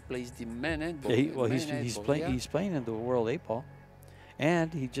 I think he plays the men and ball. Yeah, he's playing. Yeah. He's playing in the World 8 ball,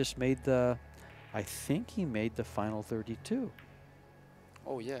 And he just made the, I think he made the final 32.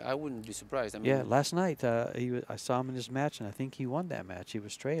 Oh yeah, I wouldn't be surprised. I mean, Yeah, last night I saw him in his match, and I think he won that match. He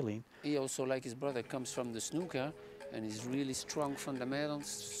was trailing. he also, like his brother, comes from the snooker, and he's really strong fundamentals,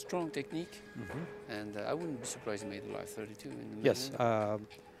 strong technique, and I wouldn't be surprised he made the live 32 in the main Yes, event.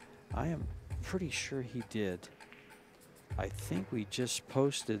 I am pretty sure he did. I think we just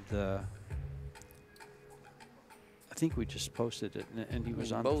posted the. I think we just posted it, and he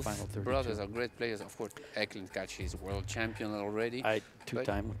was on the final 32. Both brothers are great players. Of course, Eklund Kachi is world champion already.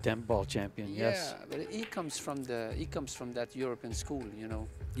 Two-time 10-ball champion. Yeah, Yes. but he comes from that European school, you know.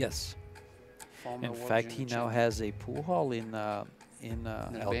 Yes. Former In world fact, he junior now champion. has a pool hall in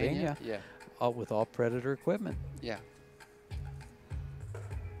Albania, Yeah, with all Predator equipment. yeah.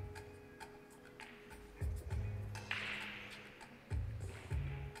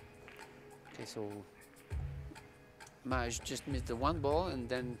 Okay, so Maj just missed the one ball, and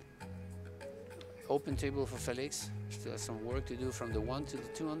then open table for Felix. Still has some work to do from the 1 to the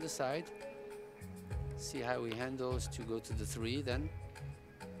 2 on the side. See how he handles to go to the 3 then.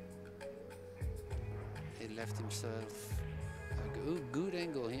 He left himself a good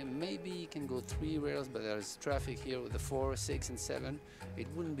angle here. Maybe he can go 3 rails, but there's traffic here with the 4, 6, and 7. It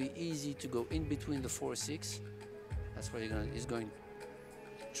wouldn't be easy to go in between the 4, 6. That's why he's going.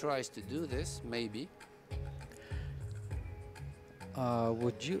 Tries to do this, maybe.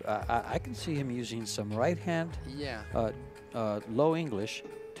 Would you? I can see him using some right hand, Yeah. low English,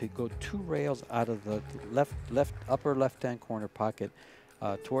 to go 2 rails out of the upper left-hand corner pocket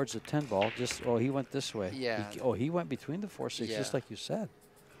towards the 10 ball. Just he went this way. Yeah. He went between the 4, 6, just Yeah. like you said.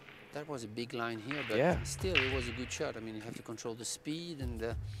 That was a big line here, but Yeah. still it was a good shot. I mean, you have to control the speed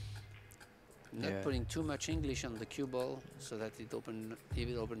and not putting too much English on the cue ball so that it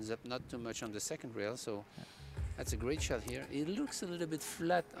opens up not too much on the second rail. So that's a great shot here. It looks a little bit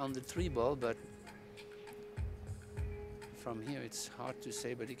flat on the 3 ball, but from here it's hard to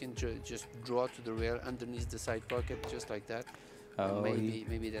say. But he can just draw to the rail underneath the side pocket just like that. Oh,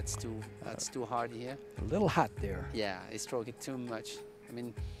 Maybe that's too hard here. a little hot there. Yeah, he stroked it too much. I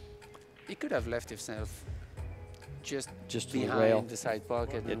mean, he could have left himself just to the rail. behind the side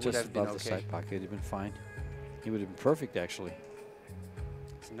pocket. Yeah, It would just have been above the okay. side pocket. It'd have been fine. He would have been perfect, actually.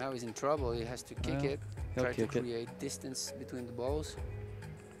 So now he's in trouble. He has to kick Well, it, he'll try to kick it. create distance between the balls.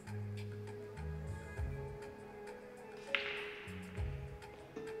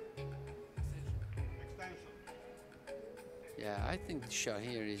 Yeah, I think the shot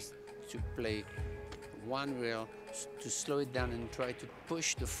here is to play 1 rail, to slow it down and try to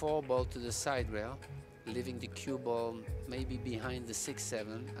push the 4 ball to the side rail, leaving the cue ball maybe behind the 6,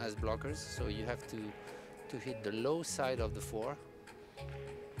 7 as blockers. So you have to hit the low side of the 4,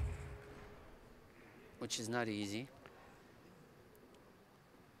 which is not easy.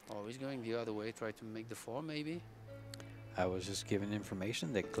 Oh, he's going the other way, try to make the 4 maybe. I was just given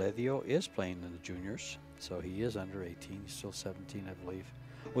information that Cledio is playing in the juniors, so he is under 18. He's still 17, I believe.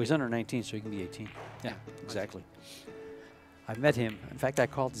 Well, he's under 19, so he can be 18. Yeah, exactly. I met him. In fact, I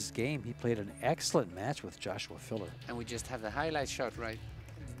called his game. He played an excellent match with Joshua Filler. And we just have the highlight shot, right?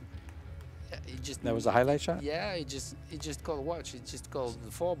 Yeah, he just That was a highlight shot? Yeah, he just called watch. He just called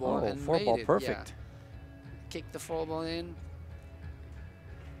the 4 ball Oh, and 4 made ball, it. perfect. Yeah. Kicked the 4 ball in,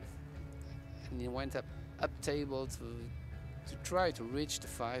 and he went up table to try to reach the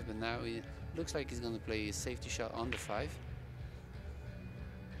 5, but now he looks like he's going to play a safety shot on the 5.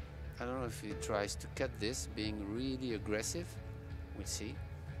 I don't know if he tries to cut this, being really aggressive. We'll see.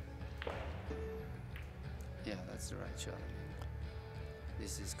 Yeah, that's the right shot.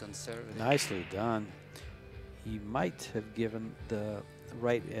 This is conservative. Nicely done. He might have given the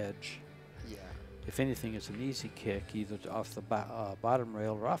right edge. Yeah. If anything, it's an easy kick, either off the bottom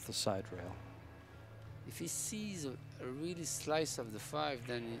rail or off the side rail. If he sees a really slice of the 5,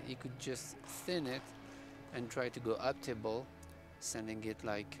 then he could just thin it and try to go up table, sending it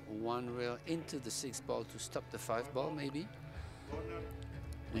like 1 rail into the 6 ball to stop the 5 ball maybe.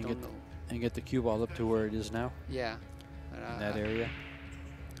 And get the cue ball up to where it is now, Yeah. in that area.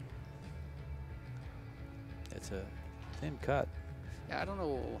 It's a thin cut. Yeah, I don't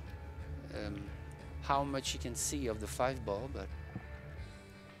know how much you can see of the 5 ball, but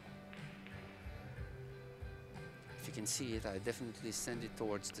if you can see it, I definitely send it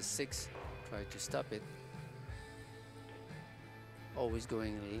towards the 6, try to stop it. Oh, he's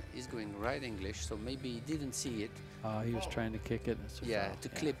going right English, so maybe he didn't see it. He was trying to kick it. It's a Yeah, foul. to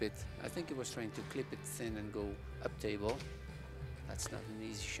clip it. I think he was trying to clip it thin and go up table. That's not an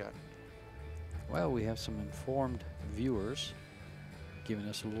easy shot. Well, we have some informed viewers giving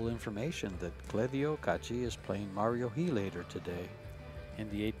us a little information that Cledio Kachi is playing Mario He later today. in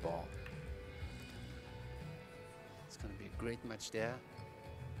the 8-ball. It's going to be a great match there.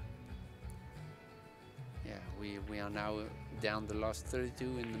 Yeah, we are now down the last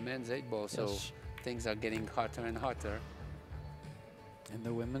 32 in the men's 8-ball, so Yes. things are getting hotter and hotter. And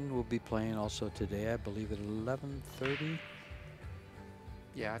the women will be playing also today, I believe, at 11:30.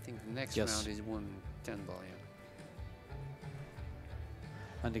 Yeah, I think the next Yes. round is 110-ball, yeah.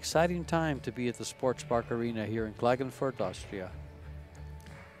 An exciting time to be at the Sportpark Arena here in Klagenfurt, Austria.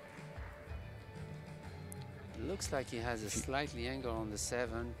 It looks like he has a slightly angle on the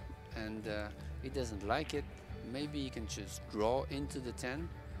 7, and he doesn't like it. Maybe he can just draw into the 10.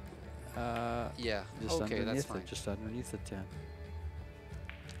 Yeah, Just okay, that's underneath fine. it, just underneath the 10.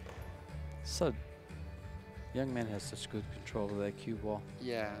 So, young man has such good control of that cue ball.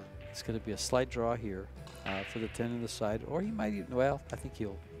 Yeah, It's going to be a slight draw here for the 10 in the side, or he might even, well, I think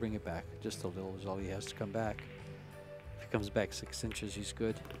he'll bring it back. Just a little is all he has to come back. If he comes back 6 inches, he's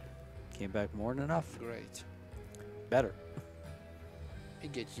good. Came back more than enough. great. Better. He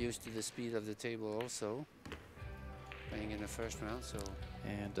gets used to the speed of the table also, playing in the first round, so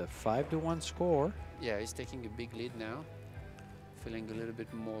And a 5-1 score. yeah, he's taking a big lead now, feeling a little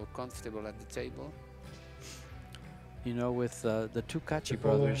bit more comfortable at the table. You know, with the Tukachi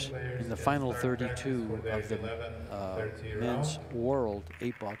brothers in the final 32 of the men's world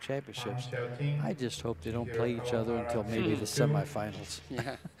 8-ball championships, I just hope they don't play each other until maybe the semifinals.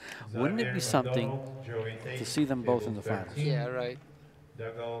 Yeah, Wouldn't it be something to see them both in the finals? yeah, right.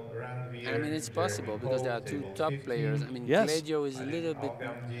 And I mean, it's possible because there are 2 top players. I mean, Yes. Claudio is a little bit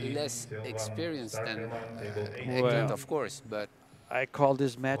less experienced than Well. Eckert, of course, but I called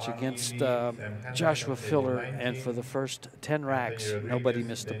his match against Joshua Filler, and for the first 10 racks, nobody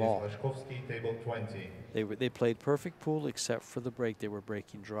missed the ball. They played perfect pool except for the break. They were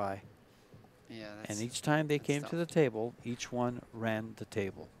breaking dry. yeah, And each time they came to the table, each one ran the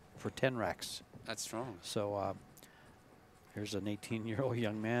table for 10 racks. that's strong. So here's an 18-year-old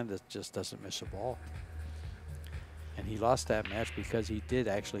young man that just doesn't miss a ball. And he lost that match because he did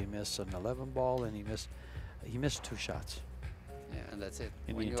actually miss an 11 ball, and he missed 2 shots. Yeah, and that's it.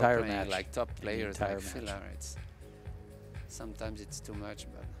 In When the you're entire playing match. like top players like entire match. Filler, sometimes it's too much,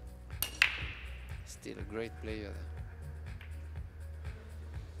 but still a great player.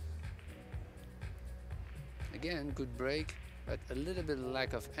 Again, good break, but a little bit of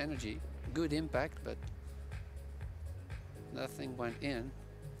lack of energy. Good impact, but nothing went in.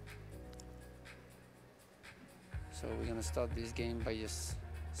 So we're gonna start this game by a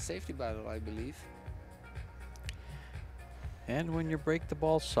safety battle, I believe. And when you break the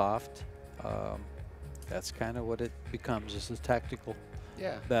ball soft, that's kind of what it becomes. It's a tactical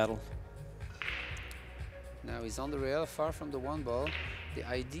Yeah. battle. Now he's on the rail, far from the 1 ball. The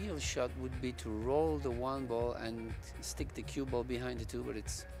ideal shot would be to roll the 1 ball and stick the cue ball behind the 2, but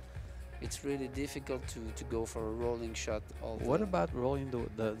it's really difficult to go for a rolling shot. What about rolling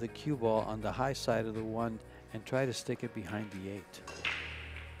the cue ball on the high side of the 1 and try to stick it behind the 8?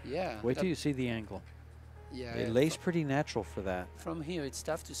 Yeah. Wait till you see the angle. Yeah. It lays pretty natural for that. From here, it's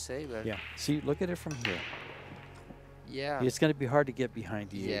tough to say, but Yeah. See, look at it from here. yeah. It's going to be hard to get behind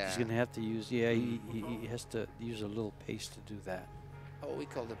the 8. He's Yeah. going to have to use, yeah, he has to use a little pace to do that. Oh, we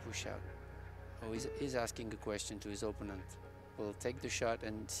call the push out. Oh, he's asking a question to his opponent. We'll take the shot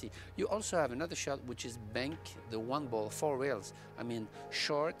and see. You also have another shot, which is bank the 1 ball 4 rails. I mean,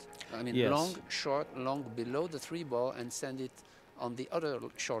 short. I mean, Yes. long, short, long below the 3 ball and send it on the other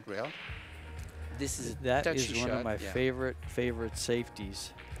short rail. This is a That touchy is one shot. of my yeah. favorite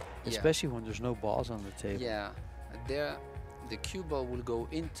safeties, Yeah. especially when there's no balls on the table. Yeah, there, the cue ball will go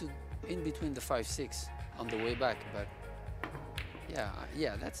in between the 5-6 on the way back, but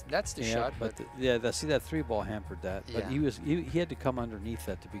yeah, that's the shot. But See that 3 ball hampered that. But Yeah. he had to come underneath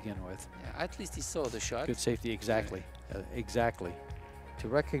that to begin with. yeah, at least he saw the shot. Good safety, exactly, exactly. To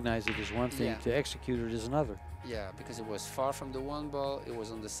recognize it is one thing. Yeah. To execute it is another. Yeah, because it was far from the 1 ball. It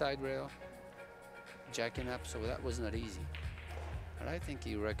was on the side rail, jacking up, so that was not easy. But I think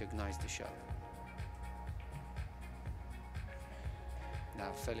he recognized the shot.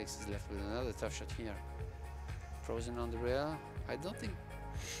 Now Felix is left with another tough shot here. Frozen on the rail.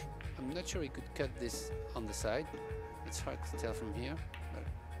 I'm not sure he could cut this on the side. It's hard to tell from here, but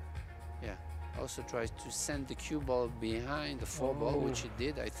yeah. Also tries to send the cue ball behind the 4 ball, which he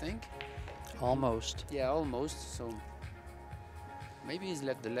did, I think. Almost. Yeah, almost. So maybe he's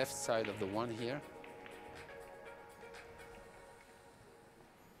left the left side of the 1 here.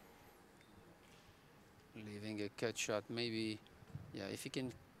 Leaving a cut shot, maybe. Yeah, if he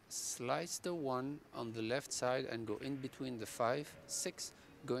can slice the 1 on the left side and go in between the 5-6,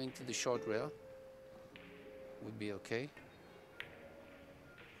 going to the short rail, would be okay.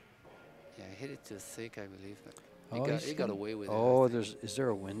 Yeah, hit it too thick, I believe. But Oh, he got away with it. I oh, think. is there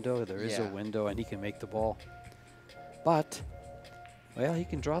a window? There is a Yeah. window, and he can make the ball. But, well, he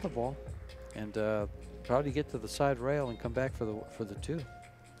can draw the ball, and probably get to the side rail and come back for the two.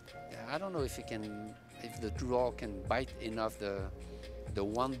 Yeah, I don't know if if the draw can bite enough the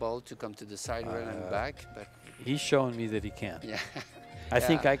one ball to come to the side rail and back. But He's showing me that he can. yeah, I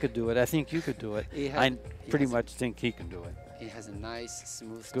think Yeah. I could do it. I think you could do it. He I has- he pretty has- much think he can do it. he has a nice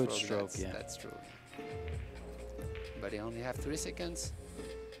smooth Good stroke, yeah. That's true. But he only have 3 seconds.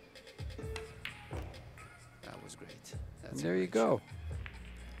 That was great. And That's a there you great shot. go.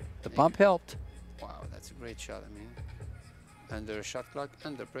 The pump helped. Wow, that's a great shot. I mean, under shot clock,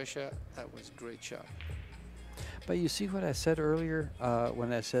 under pressure, that was a great shot. But you see what I said earlier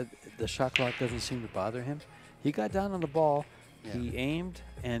when I said the shot clock doesn't seem to bother him? He got down on the ball, Yeah. he aimed,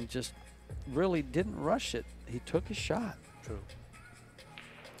 and just really didn't rush it. He took his shot. True.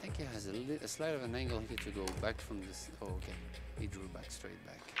 I think he has a slight of an angle here to go back from this. Oh, okay. He drew back, straight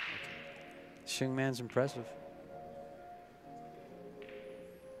back. Okay. Shingman's impressive.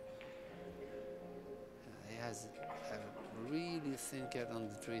 He has a really thin cat on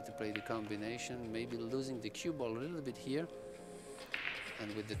the tree to play the combination, maybe losing the cue ball a little bit here.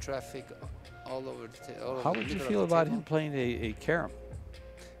 And with the traffic all over the How would you feel about him playing a carom?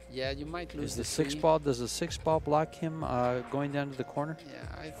 Yeah, you might lose Is the three. six ball, does the six ball block him going down to the corner?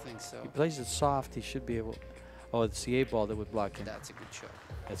 Yeah, I think so. He plays it soft, he should be able. Oh, it's the 8 ball that would block him. That's a good shot.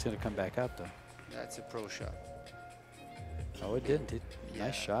 That's going to come back out, though. That's a pro shot. Oh, it didn't. Yeah.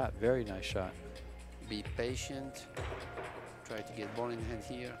 Nice shot. Very nice shot. Be patient. Try to get ball in hand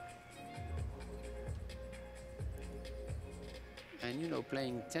here. And you know,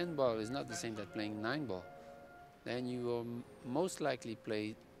 playing 10 ball is not the same that playing 9 ball. Then you will most likely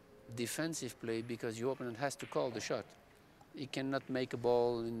play defensive play because your opponent has to call the shot. He cannot make a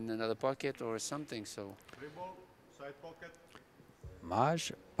ball in another pocket or something, so. Free ball, side pocket.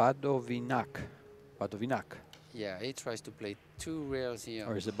 Maj Badovinac. Badovinac. Yeah, he tries to play 2 rails here.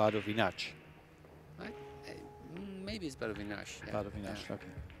 Or is it Badovinac? Maybe it's Badovinac. Yeah. Badovinac, Yeah.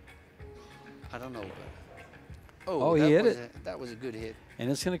 okay. I don't know. But Oh, he hit it. That was a good hit. And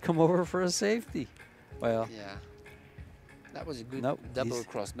it's going to come over for a safety. Well, Yeah. That was a good Nope, double he's-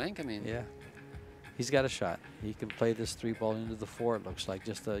 cross bank. I mean, yeah. He's got a shot. He can play this 3 ball into the 4, it looks like.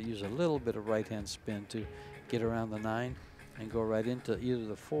 Just use a little bit of right-hand spin to get around the 9 and go right into either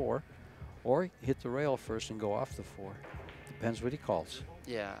the 4 or hit the rail first and go off the 4. Depends what he calls.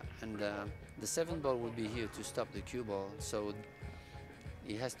 yeah, and the 7 ball will be here to stop the cue ball. So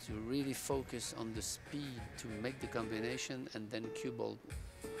he has to really focus on the speed to make the combination, and then cue ball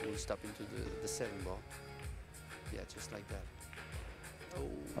will stop into the 7 ball. Yeah, just like that. Oh.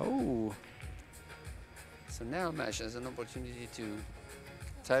 Oh, So now Mash has an opportunity to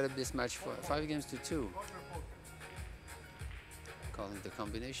tie up this match for 5 games to 2. Calling the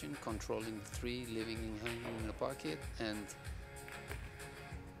combination, controlling the 3, leaving him hanging in the pocket, and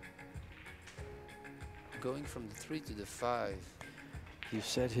going from the 3 to the 5. you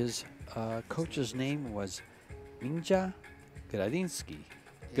said his coach's name was Minja Gradinsky.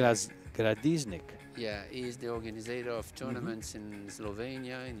 Gradiznik. Yeah, he is the organizer of tournaments in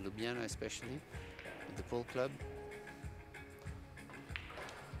Slovenia, in Ljubljana especially, with the pool club.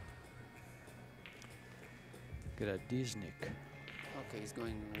 Gradiznik. Okay, he's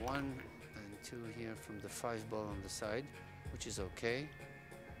going 1 and 2 here from the 5 ball on the side, which is okay.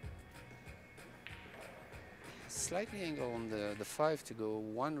 Slightly angle on the 5 to go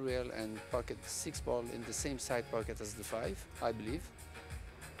 1 rail and pocket the 6 ball in the same side pocket as the 5, I believe.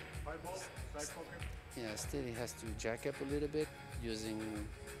 5 ball, side pocket. Yeah, still he has to jack up a little bit using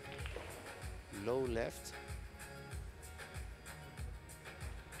low left.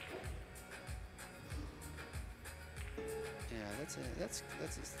 Yeah, that's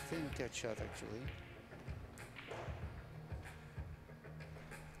a thin catch shot actually.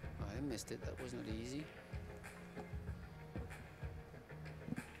 Oh, I missed it. That was not easy.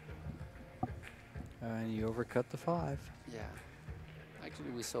 And you overcut the 5. Yeah.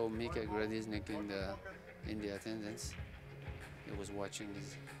 Actually, we saw Mika Gradiznik in the attendance. He was watching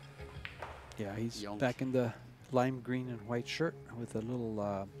this. Yeah, he's Yonk. back in the lime green and white shirt with a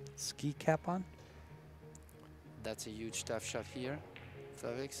little ski cap on. That's a huge tough shot here.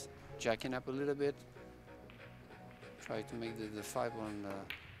 Felix jacking up a little bit. Try to make the 5 on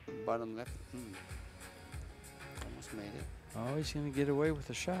the bottom left. Almost made it. Oh, he's going to get away with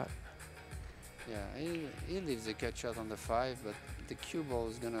a shot. Yeah, he leaves the catch shot on the 5, but the cue ball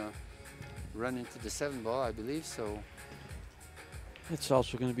is going to run into the 7 ball, I believe. So, It's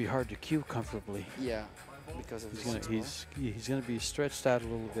also going to be hard to cue comfortably. yeah, because of the 6 ball. He's going to be stretched out a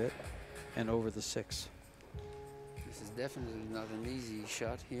little bit. and over the 6. This is definitely not an easy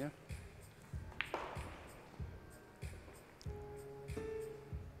shot here.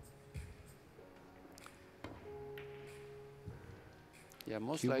 Yeah,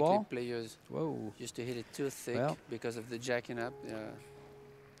 most Cue likely ball. players Whoa. used to hit it too thick Well. because of the jacking up. Yeah,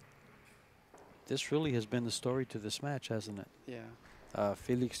 This really has been the story to this match, hasn't it? yeah.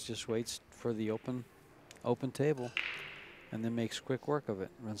 Felix just waits for the open table and then makes quick work of it.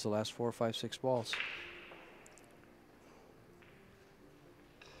 Runs the last 4, 5, 6 balls.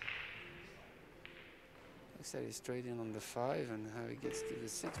 Looks like he's straight in on the 5, and how he gets to the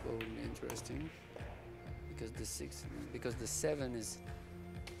 6 ball would be interesting. Because the 7 is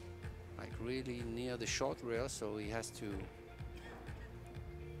like really near the short rail, so he has to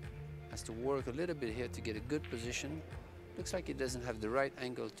work a little bit here to get a good position. Looks like he doesn't have the right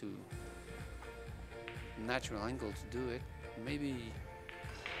angle natural angle to do it. Maybe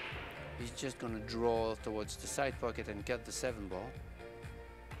he's just gonna draw towards the side pocket and cut the 7 ball.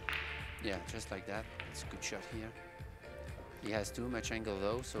 Yeah, just like that. It's a good shot here. He has too much angle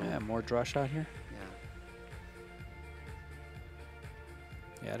though, so Yeah, more draw shot here. yeah.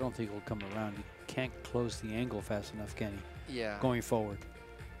 Yeah, I don't think he'll come around. He can't close the angle fast enough, can he? Yeah. Going forward.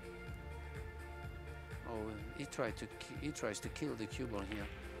 Oh, he tries to kill the cue ball here.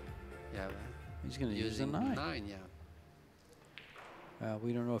 Yeah. He's going to use a Using 9. Yeah.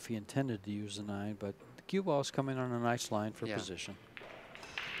 We don't know if he intended to use a 9, but the cue ball's coming on a nice line for Yeah. position.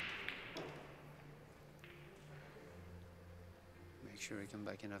 Make sure he come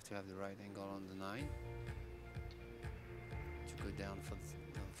back enough to have the right angle on the 9 to go down for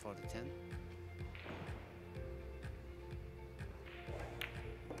the 10.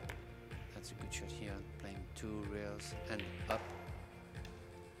 That's a good shot here, playing 2 rails and up.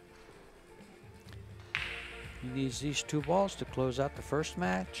 He needs these 2 balls to close out the first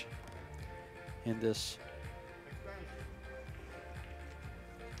match in this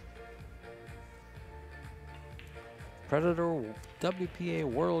Predator WPA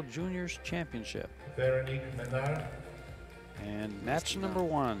World Juniors Championship. Veronique Menard. And match number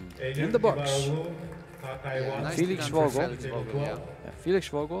 1 Adrian in the books. Kibaru, Taiwan. Nicely Felix done for Vogel. Felix Vogel, yeah. Felix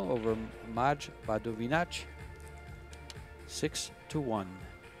Vogel over Badovinac, 6-1.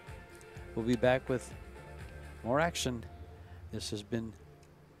 We'll be back with more action. This has been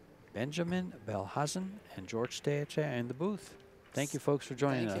Benjamin Belhazen and George Steacha in the booth. Thank you, folks, for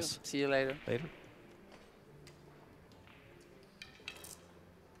joining Thank us. you. See you later. Later.